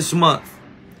this month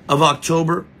of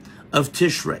October of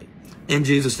Tishrei. In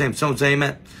Jesus' name. Someone say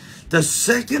amen. The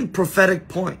second prophetic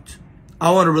point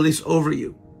I want to release over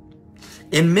you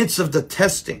in midst of the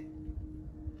testing.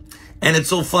 And it's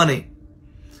so funny.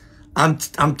 I'm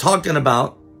talking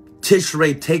about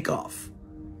Tishrei takeoff.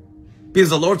 Because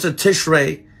the Lord said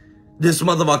Tishrei, this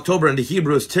month of October in the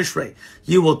Hebrew is Tishrei.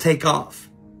 You will take off.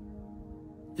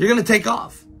 You're going to take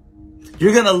off.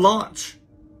 You're going to launch.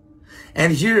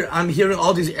 And here I'm hearing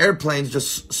all these airplanes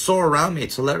just soar around me.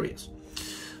 It's hilarious.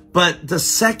 But the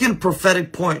second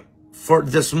prophetic point for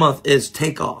this month is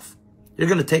take off. You're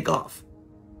going to take off.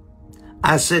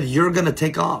 I said you're going to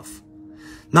take off.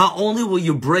 Not only will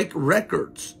you break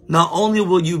records, not only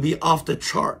will you be off the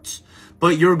charts,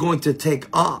 but you're going to take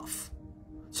off.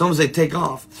 Someone say take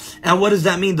off. And what does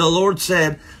that mean? The Lord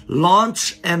said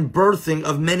launch and birthing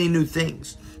of many new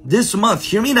things. This month,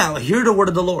 hear me now, hear the word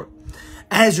of the Lord.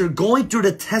 As you're going through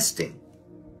the testing,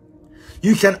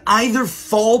 you can either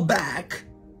fall back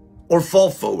or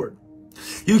fall forward.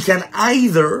 You can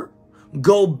either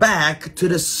go back to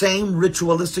the same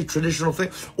ritualistic, traditional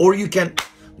thing, or you can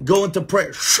go into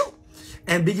prayer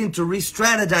and begin to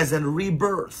re-strategize and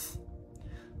rebirth.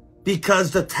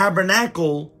 Because the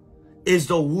tabernacle is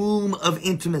the womb of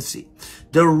intimacy,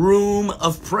 the room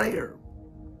of prayer.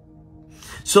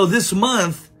 So this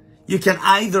month, you can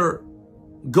either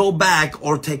go back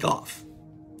or take off.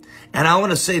 And I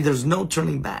want to say there's no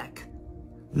turning back.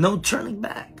 No turning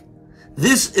back.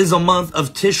 This is a month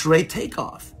of Tishrei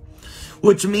takeoff,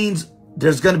 which means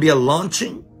there's going to be a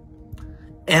launching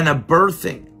and a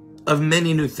birthing of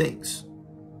many new things.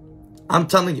 I'm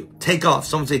telling you, take off.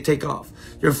 Someone say take off.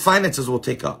 Your finances will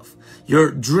take off.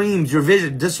 Your dreams, your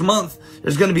vision. This month,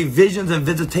 there's going to be visions and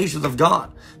visitations of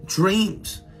God.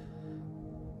 Dreams.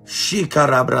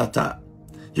 Shikarabrata.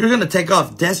 You're going to take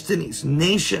off destinies,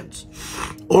 nations,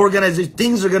 organizations.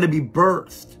 Things are going to be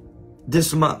birthed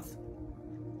this month.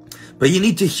 But you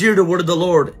need to hear the word of the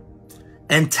Lord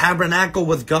and tabernacle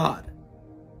with God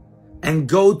and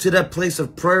go to that place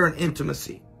of prayer and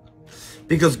intimacy.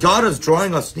 Because God is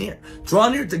drawing us near. Draw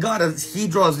near to God as He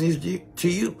draws near to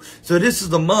you. So this is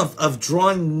the month of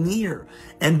drawing near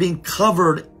and being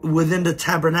covered within the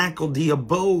tabernacle, the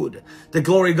abode, the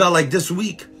glory of God. Like this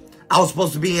week, I was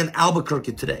supposed to be in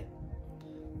Albuquerque today,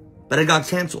 but it got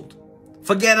canceled.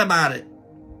 Forget about it.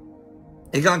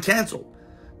 It got canceled.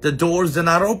 The doors did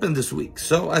not open this week.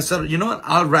 So I said, you know what?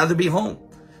 I'd rather be home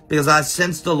because I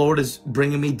sense the Lord is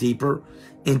bringing me deeper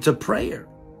into prayer.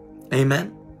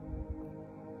 Amen.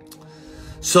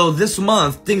 So this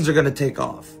month, things are going to take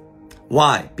off.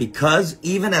 Why? Because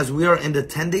even as we are in the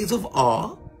 10 days of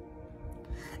awe,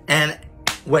 and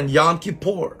when Yom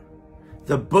Kippur,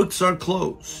 the books are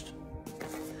closed,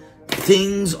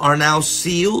 things are now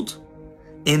sealed,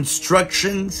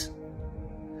 instructions,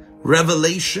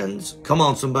 revelations, come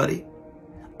on somebody,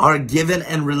 are given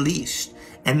and released.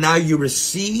 And now you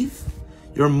receive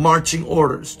your marching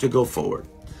orders to go forward.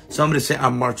 Somebody say,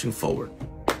 I'm marching forward.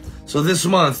 So this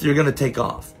month, you're going to take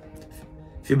off.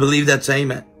 If you believe that, say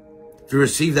amen. If you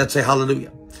receive that, say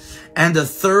hallelujah. And the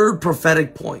third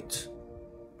prophetic point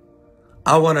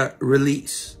I want to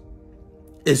release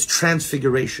is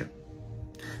transfiguration.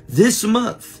 This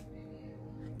month,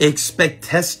 expect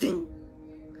testing.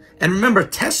 And remember,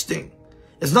 testing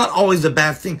is not always a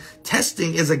bad thing.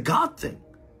 Testing is a God thing.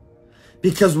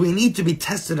 Because we need to be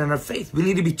tested in our faith. We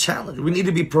need to be challenged. We need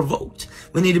to be provoked.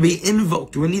 We need to be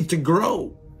invoked. We need to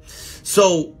grow.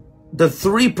 So the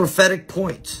three prophetic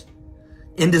points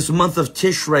in this month of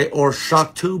Tishrei or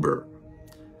Shocktober,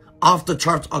 off the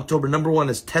charts October, number one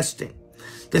is testing.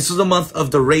 This is a month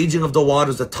of the raging of the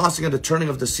waters, the tossing and the turning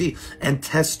of the sea, and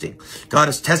testing. God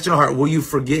is testing our heart. Will you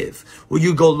forgive? Will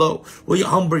you go low? Will you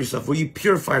humble yourself? Will you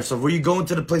purify yourself? Will you go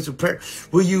into the place of prayer?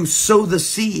 Will you sow the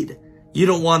seed you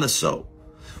don't want to sow?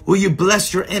 Will you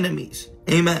bless your enemies?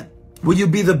 Amen. Will you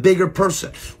be the bigger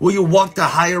person? Will you walk the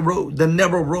higher road, the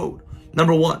narrow road?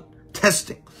 Number one,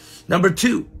 testing. Number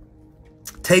two,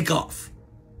 take off.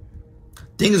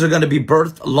 Things are going to be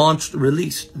birthed, launched,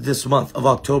 released this month of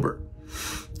October.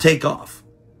 Take off.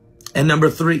 And number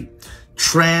three,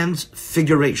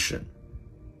 transfiguration.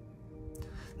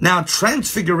 Now,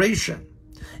 transfiguration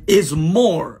is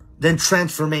more than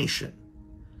transformation.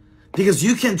 Because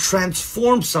you can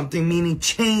transform something, meaning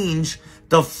change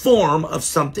the form of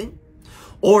something,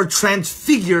 or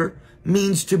transfigure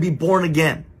means to be born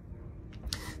again.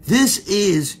 This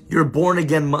is your born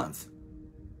again month.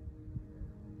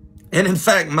 And in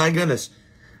fact, my goodness,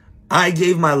 I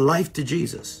gave my life to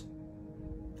Jesus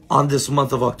on this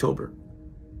month of October.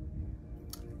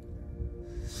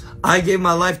 I gave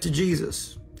my life to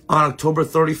Jesus on October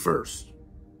 31st,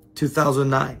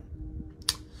 2009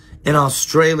 in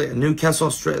Australia, Newcastle,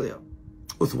 Australia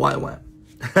with YWAM.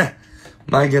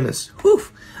 My goodness. Whew.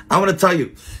 I want to tell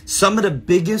you, some of the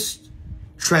biggest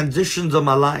transitions of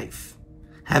my life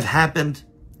have happened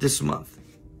this month.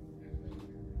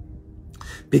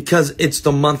 Because it's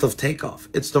the month of takeoff.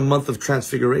 It's the month of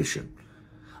transfiguration.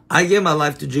 I gave my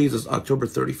life to Jesus October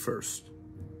 31st,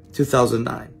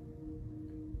 2009.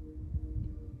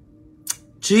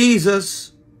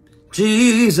 Jesus,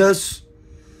 Jesus,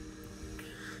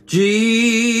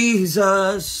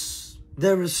 Jesus,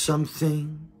 there is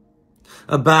something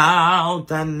about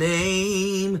that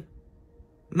name,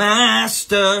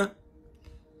 Master,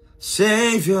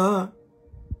 Savior,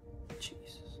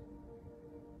 Jesus.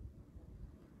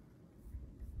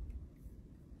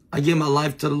 I gave my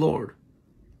life to the Lord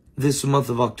this month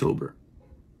of October,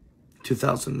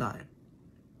 2009.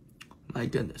 My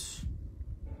goodness.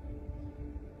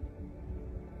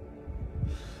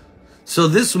 So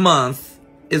this month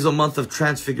is a month of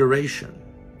transfiguration.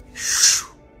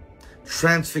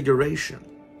 Transfiguration.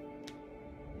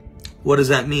 What does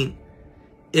that mean?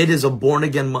 It is a born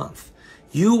again month.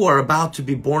 You are about to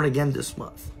be born again this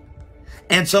month.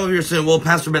 And some of you are saying, well,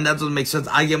 Pastor Ben, that doesn't make sense.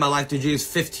 I gave my life to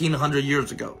Jesus 1,500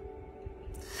 years ago.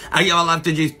 I gave my life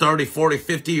to Jesus 30, 40,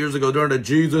 50 years ago during the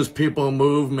Jesus People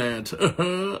movement.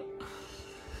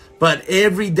 But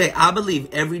every day, I believe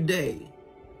every day,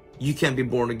 you can be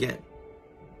born again.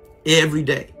 Every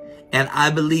day. And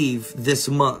I believe this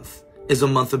month is a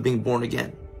month of being born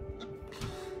again.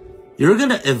 You're going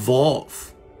to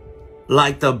evolve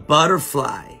like the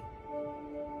butterfly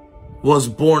was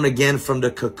born again from the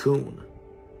cocoon.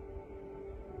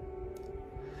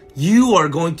 You are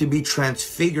going to be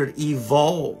transfigured,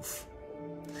 evolve,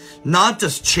 not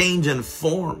just change in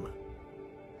form.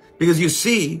 Because you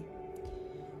see,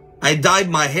 I dyed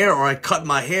my hair or I cut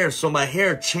my hair, so my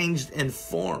hair changed in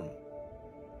form.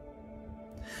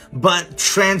 But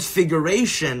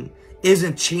transfiguration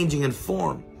isn't changing in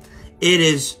form. It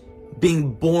is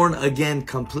being born again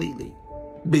completely.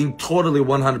 Being totally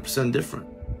 100% different.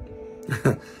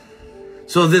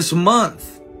 So this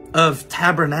month of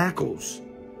tabernacles,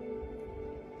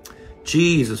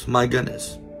 Jesus, my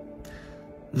goodness.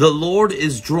 The Lord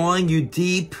is drawing you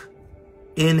deep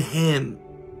in Him.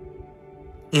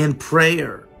 In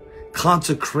prayer,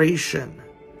 consecration,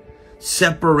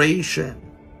 separation,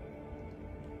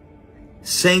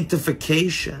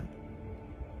 sanctification.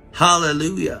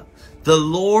 Hallelujah. The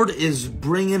Lord is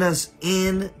bringing us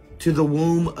in to the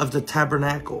womb of the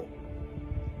tabernacle,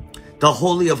 the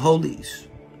Holy of Holies,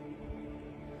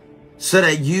 so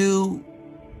that you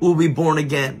will be born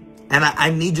again. And I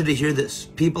need you to hear this.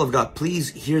 People of God, please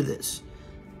hear this.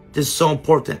 This is so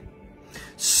important.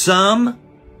 Some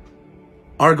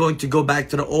are going to go back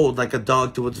to the old like a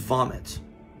dog to its vomit.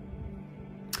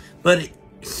 But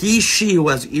she who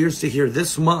has ears to hear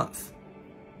this month,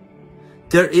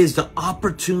 there is the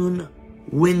opportune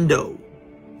window.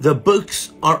 The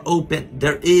books are open.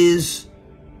 There is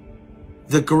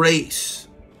the grace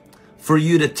for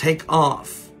you to take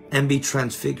off and be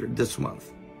transfigured this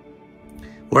month,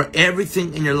 where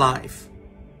everything in your life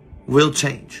will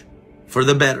change for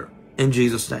the better in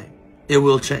Jesus' name. It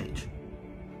will change.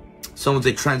 Someone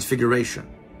say transfiguration.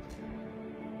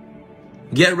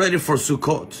 Get ready for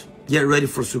Sukkot. Get ready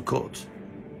for Sukkot.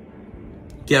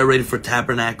 Get ready for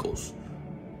tabernacles.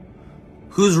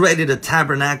 Who's ready to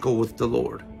tabernacle with the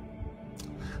Lord?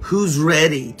 Who's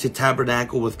ready to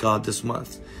tabernacle with God this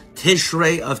month?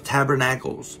 Tishrei of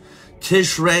tabernacles.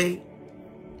 Tishrei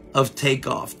of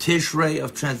takeoff. Tishrei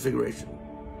of transfiguration.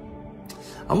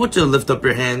 I want you to lift up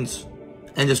your hands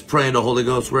and just pray in the Holy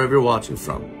Ghost wherever you're watching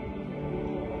from.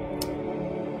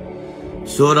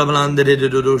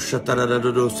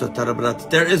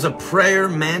 There is a prayer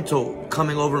mantle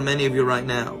coming over many of you right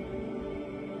now.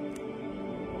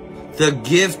 The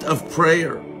gift of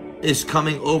prayer is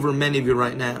coming over many of you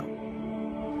right now.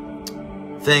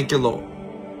 Thank you, Lord.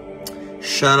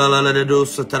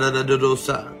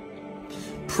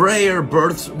 Prayer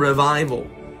births revival.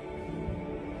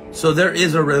 So there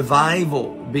is a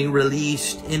revival being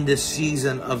released in this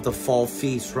season of the fall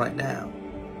feast right now.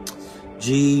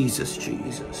 Jesus,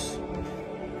 Jesus.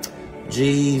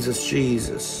 Jesus,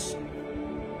 Jesus.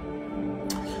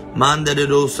 Manda de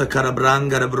dosa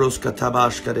karabranga de broska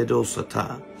tabashka de dosa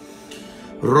ta.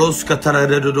 I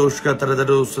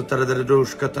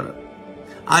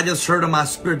just heard in my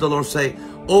spirit the Lord say,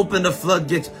 open the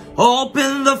floodgates.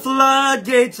 Open the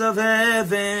floodgates of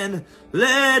heaven.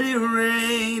 Let it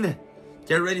rain.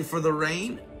 Get ready for the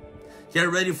rain. Get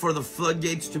ready for the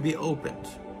floodgates to be opened.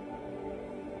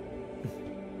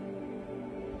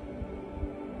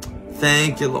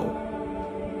 Thank you, Lord.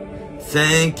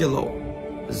 Thank you, Lord.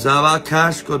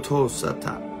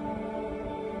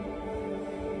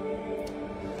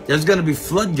 There's going to be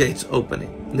floodgates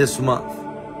opening this month.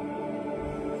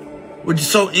 Which is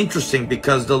so interesting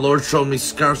because the Lord showed me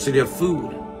scarcity of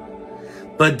food.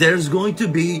 But there's going to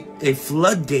be a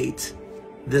floodgate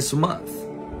this month.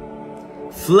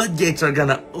 Floodgates are going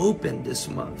to open this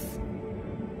month.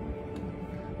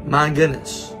 My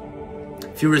goodness.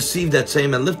 If you receive that, say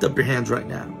amen. Lift up your hands right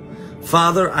now.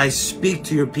 Father, I speak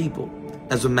to your people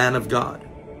as a man of God.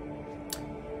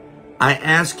 I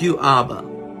ask you, Abba,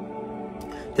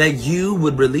 that you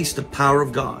would release the power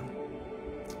of God.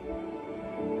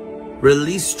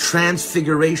 Release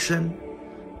transfiguration,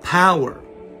 power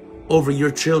over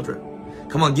your children.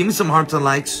 Come on, give me some hearts and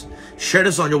likes. Share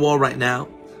this on your wall right now.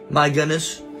 My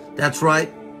goodness, that's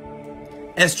right.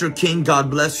 Esther King,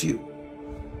 God bless you.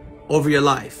 Over your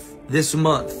life. This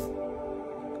month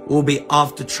will be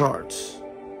off the charts.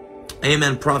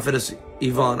 Amen, Prophetess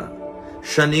Ivana.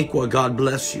 Shaniqua, God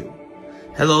bless you.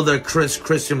 Hello there, Chris,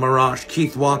 Christian Mirage,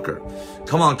 Keith Walker.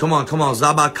 Come on, come on, come on.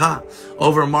 Zabaka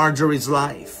over Marjorie's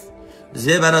life.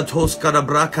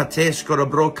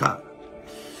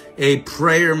 A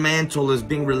prayer mantle is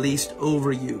being released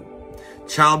over you.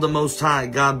 Child of Most High,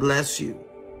 God bless you.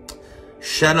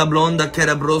 Shadablonda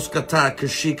Kerabroskata,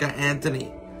 Kashika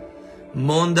Anthony.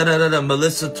 Monda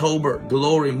Melissa Tober,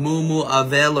 Glory, Mumu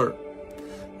Aveler.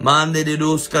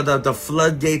 The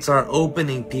floodgates are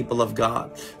opening, people of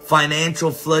God.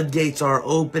 Financial floodgates are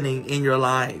opening in your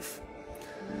life.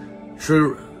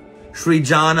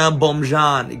 Srijana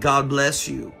Bomjan, God bless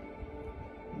you.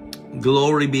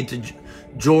 Glory be to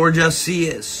Georgia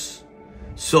C.S.,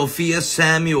 Sophia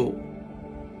Samuel,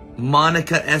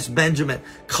 Monica S. Benjamin.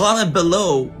 Comment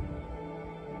below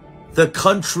the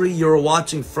country you're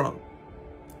watching from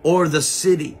or the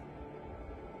city.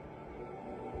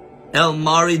 El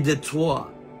Mari de Troyes,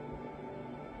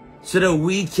 so that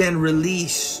we can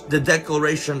release the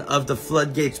declaration of the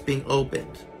floodgates being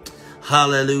opened.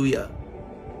 Hallelujah.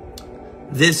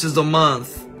 This is the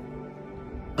month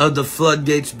of the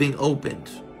floodgates being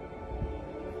opened.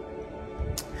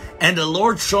 And the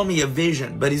Lord showed me a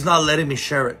vision, but He's not letting me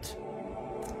share it.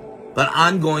 But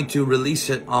I'm going to release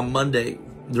it on Monday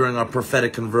during our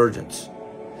prophetic convergence.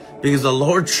 Because the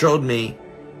Lord showed me,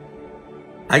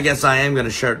 I guess I am going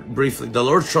to share it briefly. The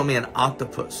Lord showed me an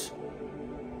octopus.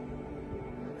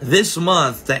 This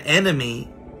month, the enemy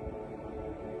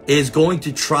is going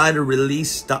to try to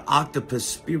release the octopus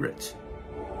spirit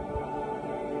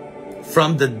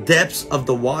from the depths of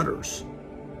the waters.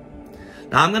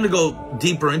 Now, I'm going to go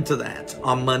deeper into that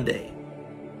on Monday.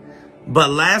 But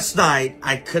last night,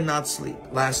 I could not sleep.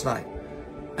 Last night.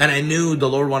 And I knew the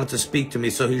Lord wanted to speak to me.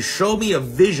 So He showed me a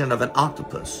vision of an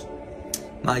octopus.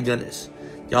 My goodness.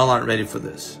 Y'all aren't ready for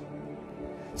this.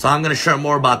 So I'm going to share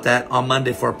more about that on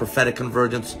Monday for a prophetic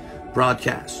convergence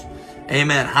broadcast.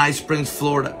 Amen. High Springs,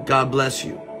 Florida. God bless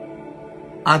you.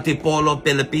 Antipolo,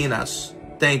 Pilipinas.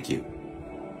 Thank you.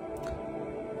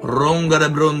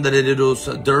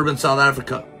 Durban, South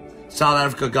Africa. South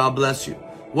Africa, God bless you.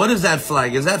 What is that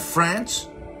flag? Is that France?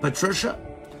 Patricia?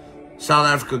 South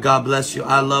Africa, God bless you.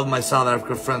 I love my South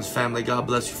Africa friends, family. God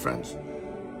bless you, friends.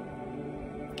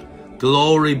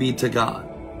 Glory be to God.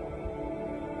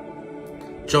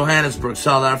 Johannesburg,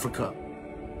 South Africa.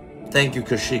 Thank you,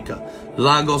 Kashika.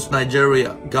 Lagos,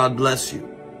 Nigeria. God bless you.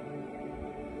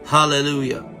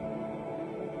 Hallelujah.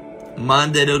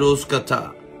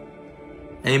 Manderuskata.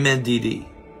 Amen, Didi.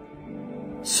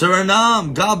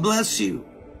 Suriname, God bless you.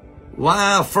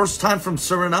 Wow, first time from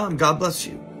Suriname. God bless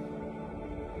you.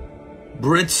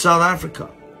 Bridge, South Africa.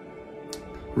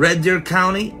 Red Deer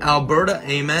County, Alberta.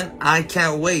 Amen. I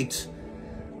can't wait.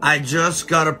 I just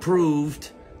got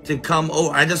approved to come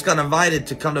over. I just got invited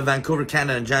to come to Vancouver,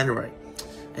 Canada in January.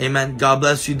 Amen. God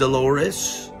bless you,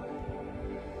 Dolores.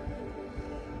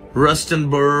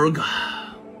 Rustenburg,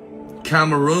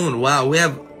 Cameroon. Wow, we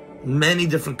have many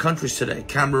different countries today.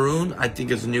 Cameroon, I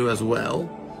think, is new as well,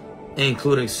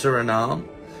 including Suriname.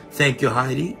 Thank you,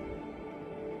 Heidi.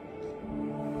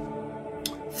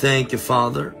 Thank you,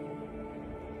 Father.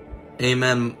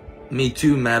 Amen. Me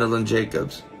too, Madeline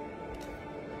Jacobs.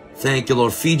 Thank you,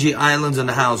 Lord. Fiji Islands in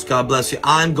the house. God bless you.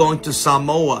 I'm going to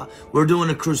Samoa. We're doing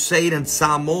a crusade in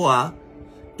Samoa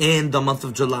in the month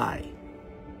of July.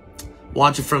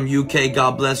 Watching from UK,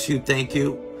 God bless you. Thank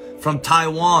you. From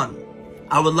Taiwan,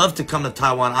 I would love to come to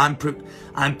Taiwan.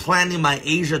 I'm planning my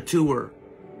Asia tour.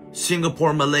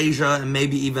 Singapore, Malaysia, and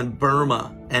maybe even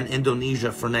Burma and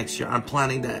Indonesia for next year. I'm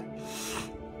planning that.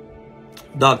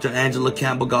 Dr. Angela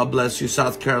Campbell, God bless you.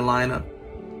 South Carolina.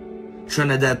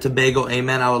 Trinidad, Tobago,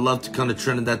 amen. I would love to come to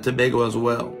Trinidad, Tobago as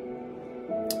well.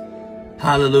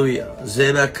 Hallelujah.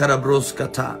 Zeba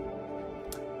Karabroskata.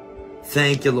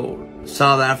 Thank you, Lord.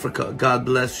 South Africa, God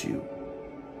bless you.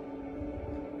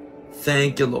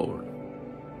 Thank you, Lord.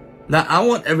 Now, I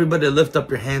want everybody to lift up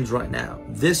your hands right now.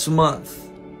 This month,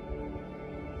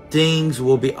 things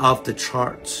will be off the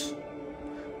charts.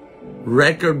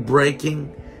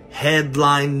 Record-breaking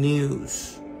headline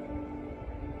news.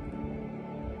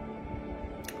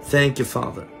 Thank you,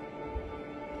 Father.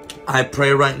 I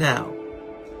pray right now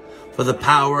for the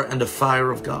power and the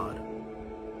fire of God.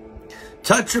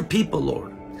 Touch your people,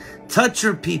 Lord. Touch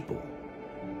your people.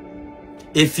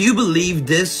 If you believe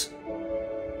this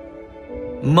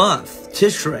month,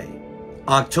 Tishrei,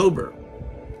 October,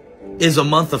 is a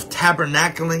month of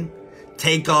tabernacling,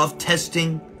 takeoff,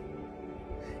 testing,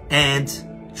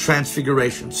 and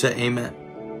transfiguration, say amen.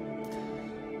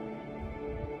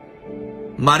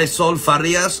 Marisol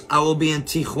Farias, I will be in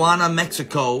Tijuana,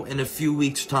 Mexico in a few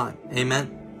weeks' time.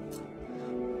 Amen.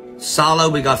 Sala,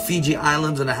 we got Fiji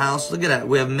Islands in the house. Look at that.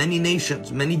 We have many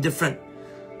nations, many different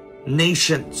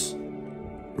nations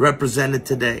represented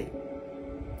today.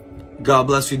 God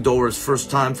bless you, Doris. First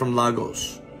time from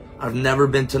Lagos. I've never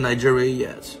been to Nigeria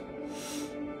yet.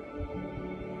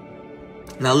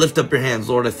 Now lift up your hands.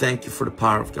 Lord, I thank you for the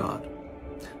power of God.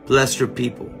 Bless your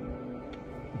people.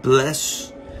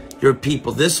 Bless your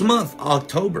people. This month,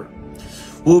 October,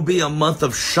 will be a month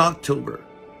of Shocktober.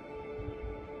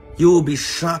 You will be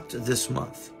shocked this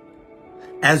month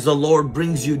as the Lord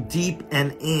brings you deep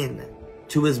and in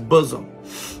to his bosom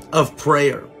of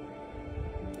prayer.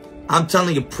 I'm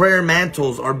telling you, prayer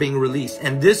mantles are being released.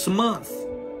 And this month,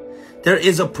 there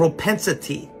is a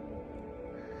propensity,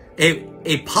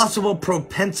 a possible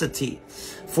propensity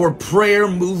for prayer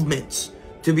movements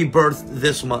to be birthed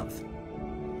this month.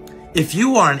 If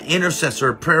you are an intercessor,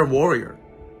 a prayer warrior,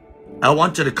 I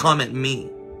want you to comment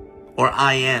me or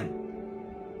I am.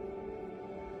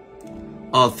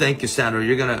 Oh, thank you, Sandra.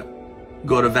 You're going to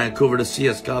go to Vancouver to see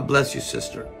us. God bless you,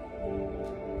 sister.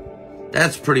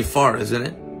 That's pretty far, isn't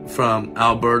it? From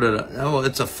Alberta to... Oh,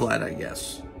 it's a flight, I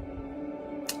guess.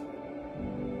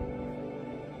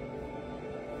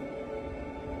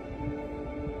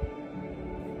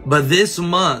 But this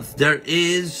month, there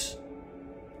is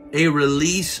a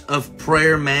release of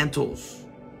prayer mantles,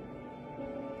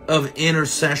 of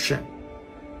intercession.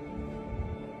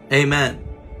 Amen.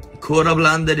 So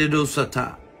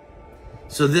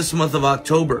this month of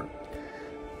October,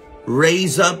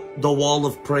 raise up the wall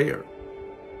of prayer.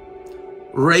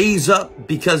 Raise up,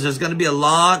 because there's going to be a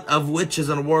lot of witches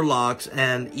and warlocks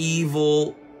and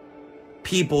evil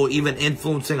people even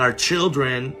influencing our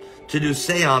children to do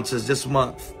seances this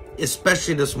month,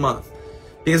 especially this month.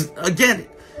 Because again,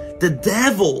 the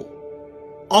devil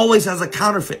always has a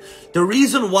counterfeit. The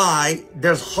reason why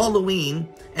there's Halloween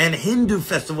and Hindu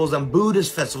festivals and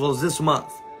Buddhist festivals this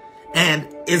month and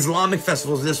Islamic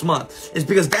festivals this month is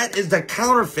because that is the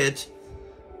counterfeit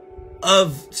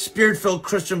of spirit-filled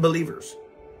Christian believers.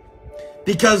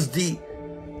 Because the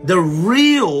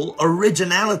real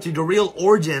originality, the real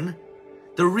origin,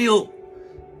 the real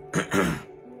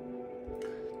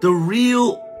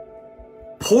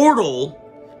portal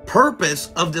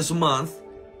purpose of this month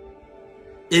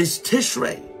is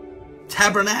Tishrei,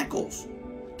 tabernacles,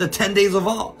 the 10 days of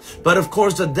awe. But of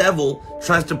course the devil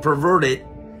tries to pervert it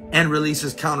and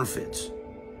releases counterfeits.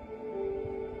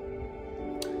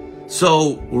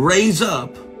 So raise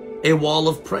up a wall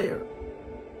of prayer.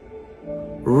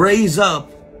 Raise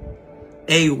up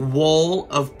a wall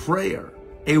of prayer,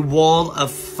 a wall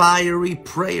of fiery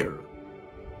prayer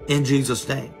in Jesus'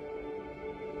 name.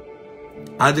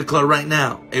 I declare right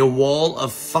now, a wall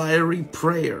of fiery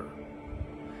prayer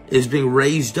is being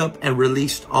raised up and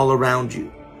released all around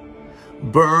you.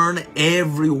 Burn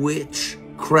every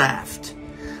witchcraft.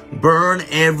 Burn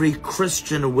every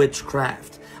Christian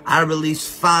witchcraft. I release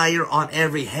fire on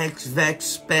every hex, vex,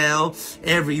 spell,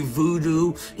 every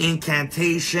voodoo,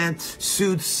 incantation,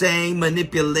 soothsaying,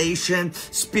 manipulation,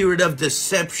 spirit of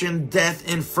deception, death,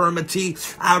 infirmity.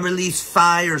 I release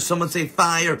fire. Someone say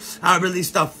fire. I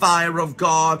release the fire of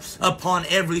God upon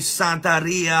every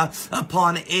Santeria,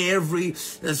 upon every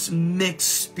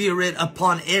mixed spirit,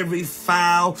 upon every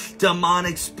foul,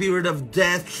 demonic spirit of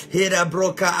death.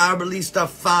 I release the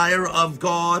fire of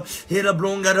God.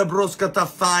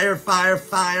 fire, fire,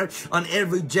 fire on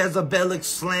every Jezebelic,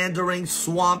 slandering,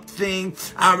 swamp thing.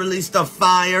 I release the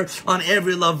fire on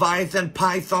every Leviathan,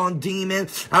 Python, demon.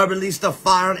 I release the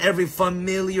fire on every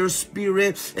familiar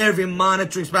spirit, every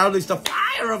monitoring spirit. I release the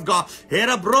fire of God. Hit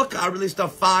a brook. I release the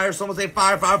fire. Someone say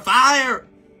fire, fire, fire.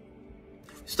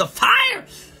 It's the fire.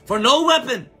 For no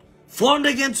weapon formed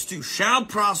against you shall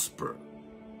prosper.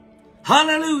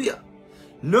 Hallelujah.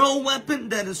 No weapon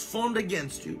that is formed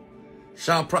against you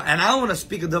shall prosper. And I want to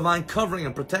speak a divine covering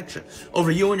and protection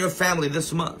over you and your family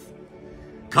this month.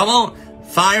 Come on.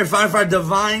 Fire, fire, fire.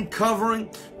 Divine covering,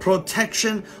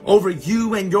 protection over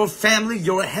you and your family,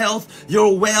 your health,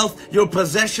 your wealth, your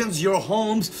possessions, your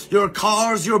homes, your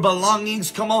cars, your belongings.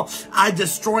 Come on. I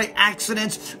destroy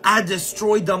accidents. I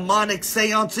destroy demonic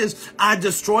seances. I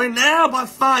destroy now by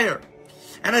fire.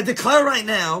 And I declare right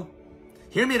now,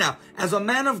 hear me now, as a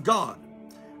man of God,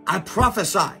 I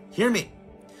prophesy, hear me,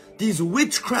 these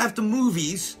witchcraft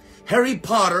movies, Harry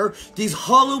Potter, these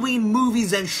Halloween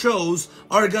movies and shows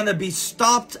are going to be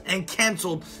stopped and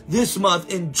canceled this month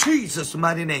in Jesus'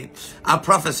 mighty name. I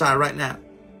prophesy right now.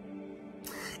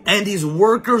 And these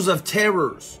workers of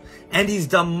terrors and these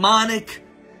demonic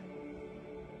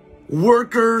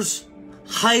workers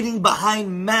hiding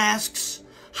behind masks,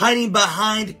 hiding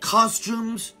behind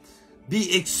costumes,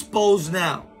 be exposed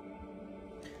now.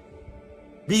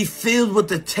 Be filled with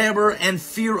the terror and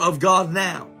fear of God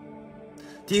now.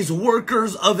 These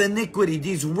workers of iniquity,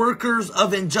 these workers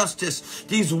of injustice,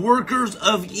 these workers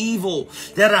of evil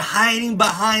that are hiding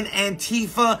behind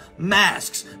Antifa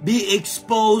masks, be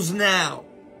exposed now.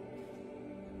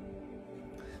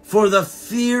 For the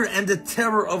fear and the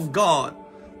terror of God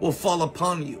will fall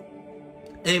upon you.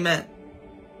 Amen.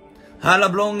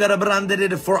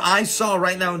 For I saw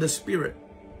right now in the spirit,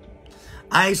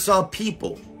 I saw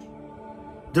people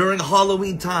during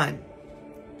Halloween time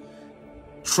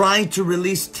trying to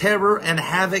release terror and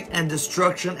havoc and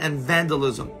destruction and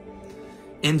vandalism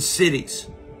in cities.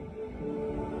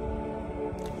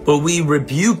 But we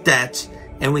rebuke that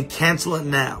and we cancel it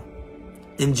now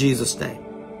in Jesus' name.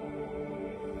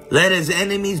 Let his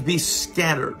enemies be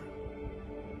scattered.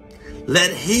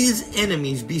 Let his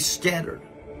enemies be scattered.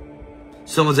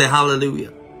 Someone say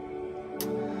hallelujah.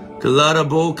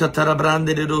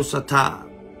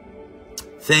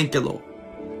 Thank you, Lord.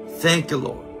 Thank you,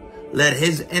 Lord. Let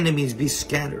his enemies be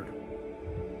scattered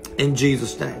in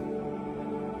Jesus' name.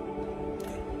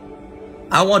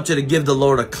 I want you to give the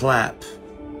Lord a clap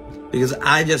because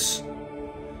I just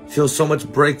feel so much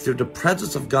breakthrough. The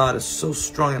presence of God is so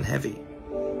strong and heavy.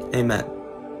 Amen.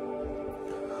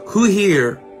 Who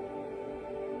here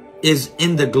is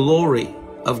in the glory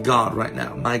of God right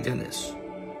now? My goodness.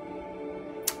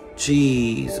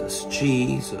 Jesus,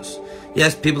 Jesus.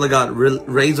 Yes, people of God,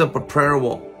 raise up a prayer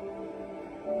wall.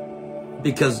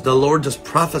 Because the Lord just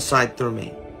prophesied through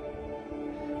me.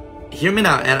 Hear me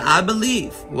now. And I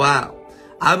believe, wow,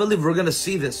 I believe we're going to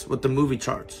see this with the movie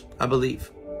charts. I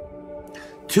believe.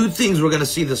 Two things we're going to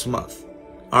see this month.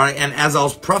 All right. And as I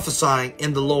was prophesying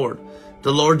in the Lord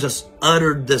just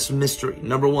uttered this mystery.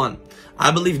 Number one,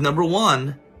 I believe number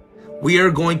one, we are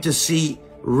going to see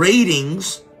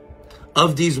ratings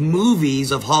of these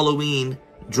movies of Halloween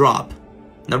drop.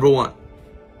 Number one.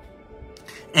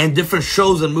 And different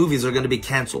shows and movies are going to be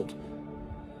canceled.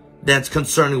 That's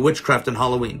concerning witchcraft and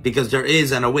Halloween. Because there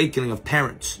is an awakening of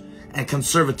parents and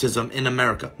conservatism in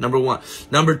America. Number one.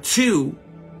 Number two,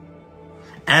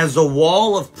 as a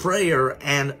wall of prayer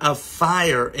and a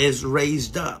fire is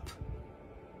raised up,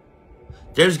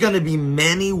 there's going to be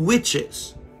many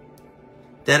witches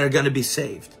that are going to be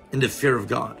saved in the fear of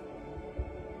God.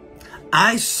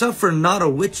 I suffer not a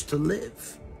witch to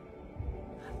live.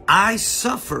 I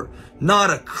suffer not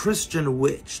a Christian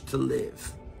witch to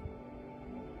live.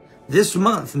 This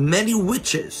month, many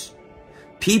witches,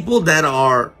 people that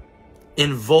are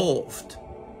involved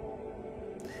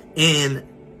in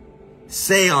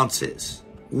seances,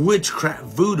 witchcraft,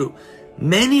 voodoo,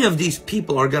 many of these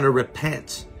people are going to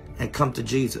repent and come to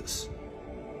Jesus.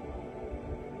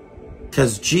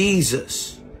 Because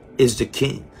Jesus is the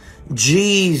King.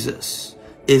 Jesus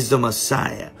is the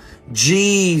Messiah.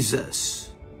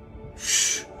 Jesus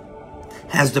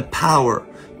has the power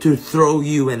to throw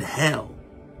you in hell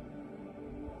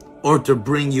or to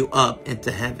bring you up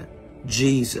into heaven.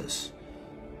 Jesus.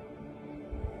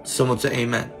 Someone say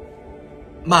amen.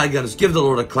 My goodness, give the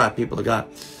Lord a clap, people of God.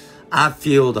 I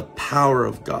feel the power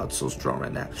of God so strong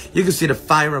right now. You can see the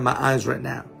fire in my eyes right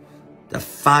now. The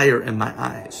fire in my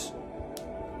eyes.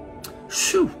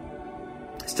 Shoo.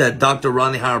 It's that Dr.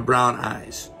 Ronnie Howard Brown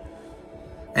eyes.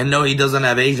 And no, he doesn't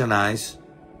have Asian eyes.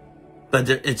 But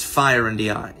it's fire in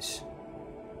the eyes.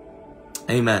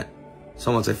 Amen.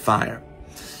 Someone say fire.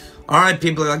 All right,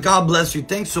 people. God bless you.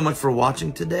 Thanks so much for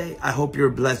watching today. I hope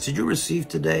you're blessed. Did you receive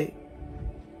today?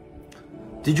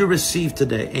 Did you receive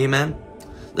today? Amen.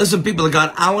 Listen, people of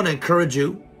God, I want to encourage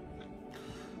you.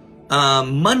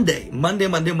 Monday,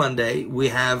 we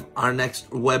have our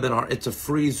next webinar. It's a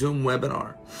free Zoom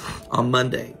webinar on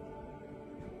Monday.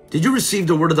 Did you receive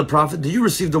the word of the prophet? Did you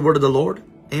receive the word of the Lord?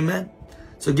 Amen.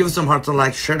 So give us some hearts and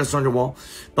likes. Share this on your wall.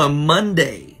 But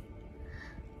Monday,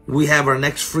 we have our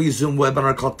next free Zoom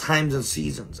webinar called Times and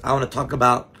Seasons. I want to talk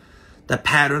about the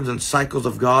patterns and cycles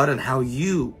of God and how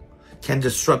you can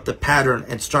disrupt the pattern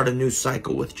and start a new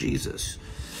cycle with Jesus.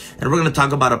 And we're going to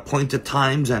talk about appointed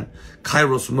times and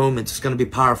Kairos moments. It's going to be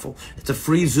powerful. It's a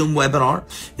free Zoom webinar.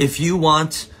 If you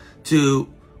want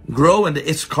to grow in the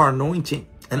Issachar anointing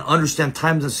and understand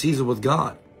times and seasons with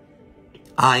God,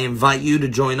 I invite you to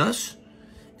join us.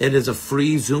 It is a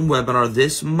free Zoom webinar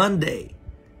this Monday,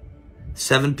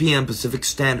 7 p.m. Pacific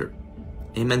Standard.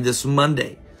 Amen. This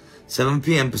Monday, 7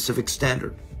 p.m. Pacific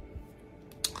Standard.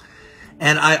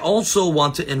 And I also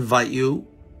want to invite you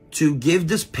to give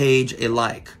this page a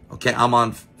like. Okay, I'm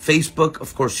on Facebook,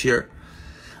 of course, here.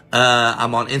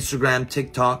 I'm on Instagram,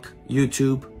 TikTok,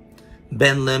 YouTube,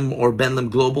 Ben Lim or Ben Lim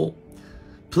Global.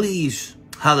 Please,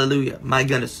 hallelujah, my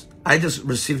goodness, I just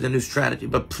received a new strategy.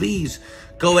 But please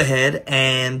go ahead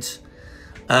and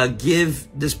give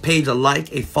this page a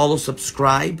like, a follow,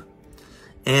 subscribe.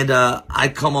 And I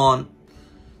come on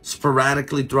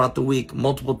sporadically throughout the week,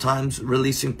 multiple times,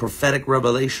 releasing prophetic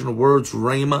revelation words,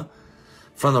 rhema,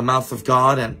 from the mouth of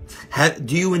God. And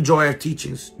do you enjoy our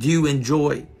teachings? Do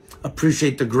you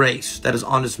appreciate the grace that is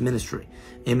on this ministry?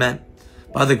 Amen.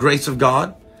 By the grace of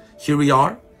God, here we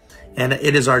are. And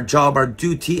it is our job, our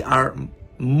duty, our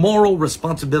moral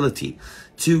responsibility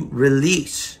to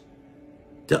release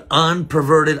the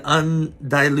unperverted,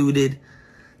 undiluted,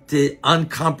 the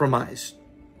uncompromised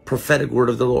prophetic word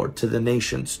of the Lord to the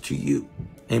nations, to you.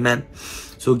 Amen.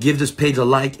 So give this page a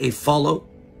like, a follow.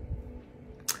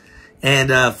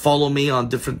 And follow me on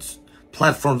different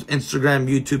platforms, Instagram,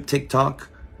 YouTube, TikTok.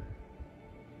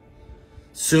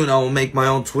 Soon I will make my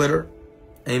own Twitter.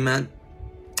 Amen.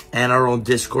 And our own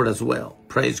Discord as well.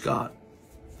 Praise God.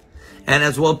 And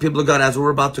as well, people of God, as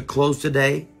we're about to close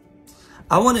today,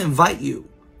 I want to invite you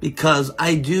because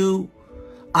I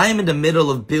am in the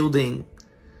middle of building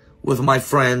with my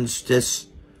friends this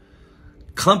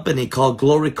company called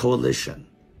Glory Coalition.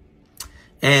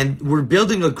 And we're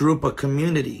building a group, a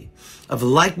community of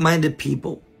like-minded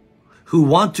people who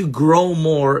want to grow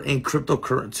more in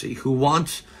cryptocurrency, who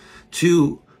want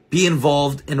to be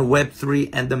involved in Web3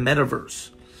 and the metaverse.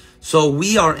 So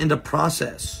we are in the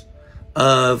process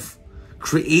of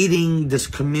creating this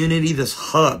community, this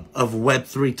hub of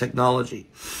Web3 technology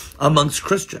amongst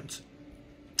Christians.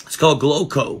 It's called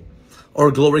GlowCo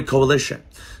or Glory Coalition.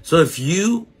 So if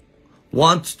you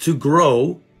want to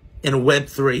grow in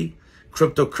Web3,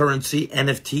 cryptocurrency,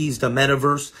 NFTs, the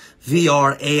metaverse,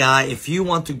 VR, AI, if you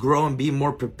want to grow and be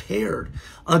more prepared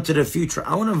unto the future,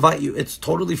 I want to invite you. It's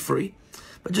totally free,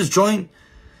 but just join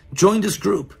this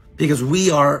group because we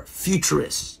are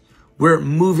futurists. We're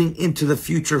moving into the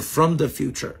future from the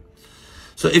future.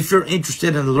 So if you're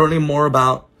interested in learning more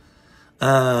about,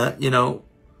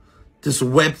 this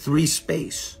Web3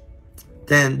 space,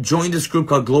 then join this group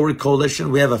called Glory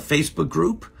Coalition. We have a Facebook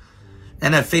group,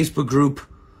 and that Facebook group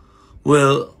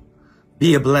will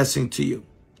be a blessing to you.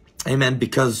 Amen.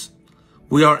 Because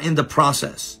we are in the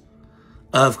process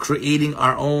of creating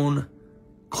our own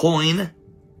coin,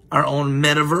 our own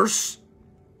metaverse.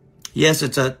 Yes,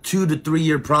 it's a 2 to 3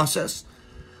 year process,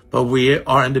 but we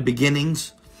are in the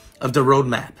beginnings of the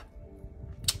roadmap.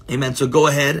 Amen. So go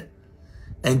ahead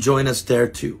and join us there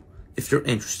too, if you're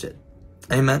interested.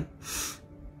 Amen.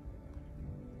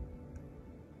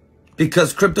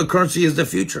 Because cryptocurrency is the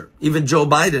future. Even Joe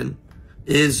Biden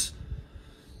is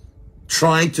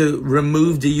trying to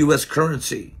remove the U.S.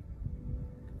 currency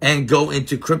and go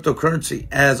into cryptocurrency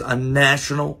as a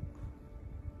national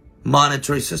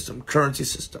monetary system, currency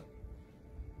system.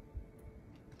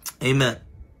 Amen.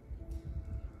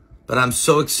 But I'm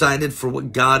so excited for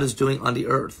what God is doing on the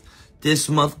earth. This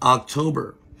month,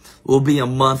 October, will be a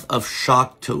month of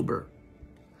Shocktober.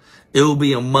 It will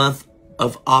be a month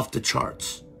of off the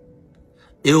charts.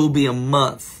 It will be a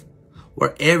month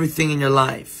where everything in your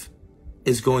life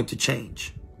is going to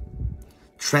change.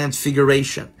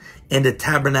 Transfiguration in the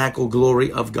tabernacle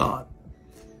glory of God.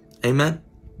 Amen.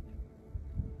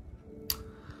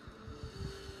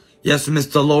 Yes, Miss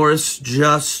Dolores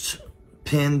just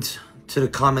pinned to the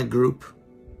comment group.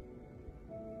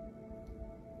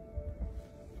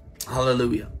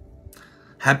 Hallelujah.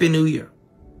 Happy New Year.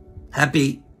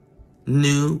 Happy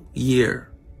New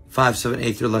Year.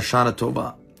 5783 Lashana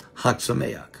Tova. Hak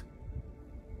Sameach.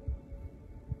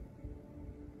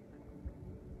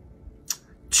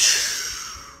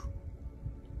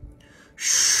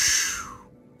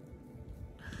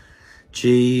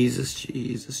 Jesus,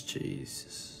 Jesus,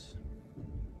 Jesus.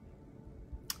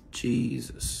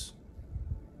 Jesus.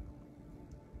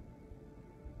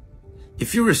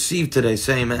 If you receive today,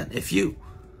 say amen. If you,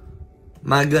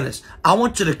 my goodness, I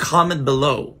want you to comment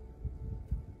below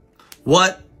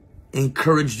what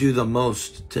encouraged you the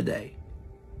most today.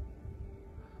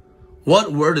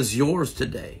 What word is yours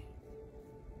today?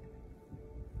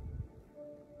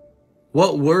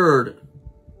 What word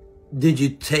did you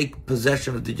take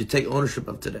possession of? Did you take ownership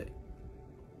of today?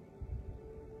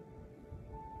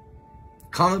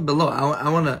 Comment below. I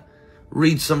want to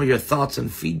read some of your thoughts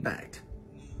and feedback.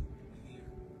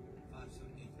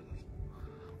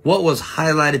 What was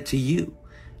highlighted to you?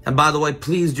 And by the way,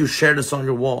 please do share this on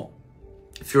your wall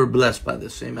if you're blessed by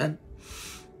this. Amen.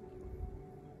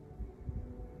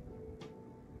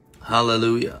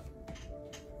 Hallelujah.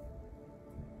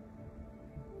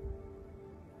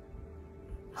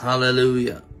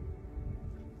 Hallelujah.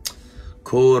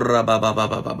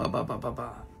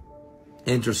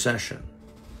 Intercession.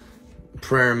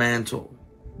 Prayer mantle.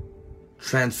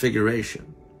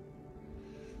 Transfiguration.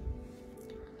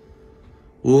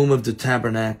 Womb of the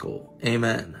tabernacle.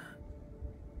 Amen.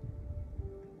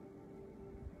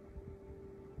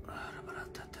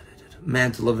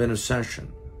 Mantle of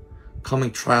intercession.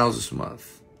 Coming trials this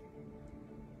month.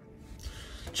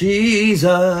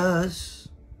 Jesus.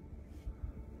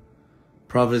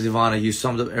 Prophet Ivana, you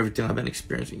summed up everything I've been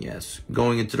experiencing. Yes.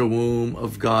 Going into the womb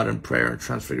of God in prayer and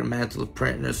transfigure mantle of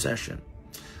prayer and intercession.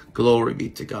 Glory be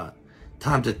to God.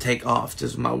 Time to take off.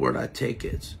 This is my word. I take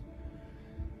it.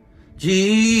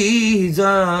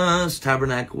 Jesus.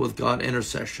 Tabernacle with God.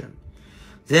 Intercession.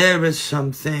 There is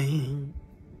something.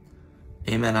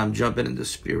 Amen. I'm jumping in the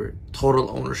spirit. Total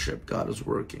ownership. God is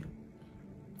working.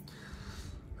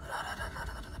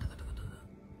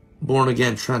 Born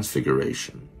again.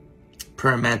 Transfiguration.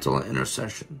 Prayer mantle and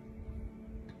intercession.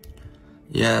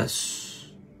 Yes.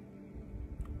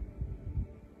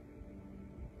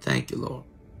 Thank you, Lord.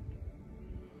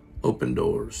 Open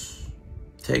doors.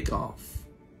 Take off.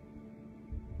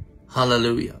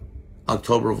 Hallelujah.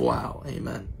 October of wow.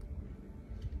 Amen.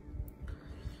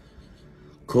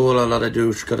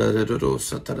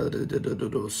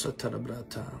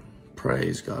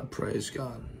 Praise God. Praise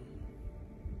God.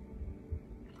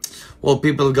 Well,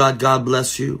 people of God, God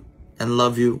bless you and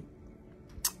love you.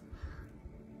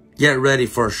 Get ready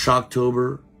for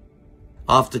Shocktober.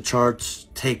 Off the charts.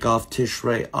 Take off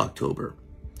Tishrei October.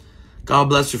 God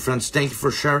bless you, friends. Thank you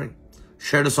for sharing.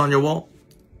 Share this on your wall.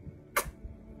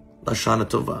 Lashana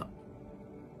Tova.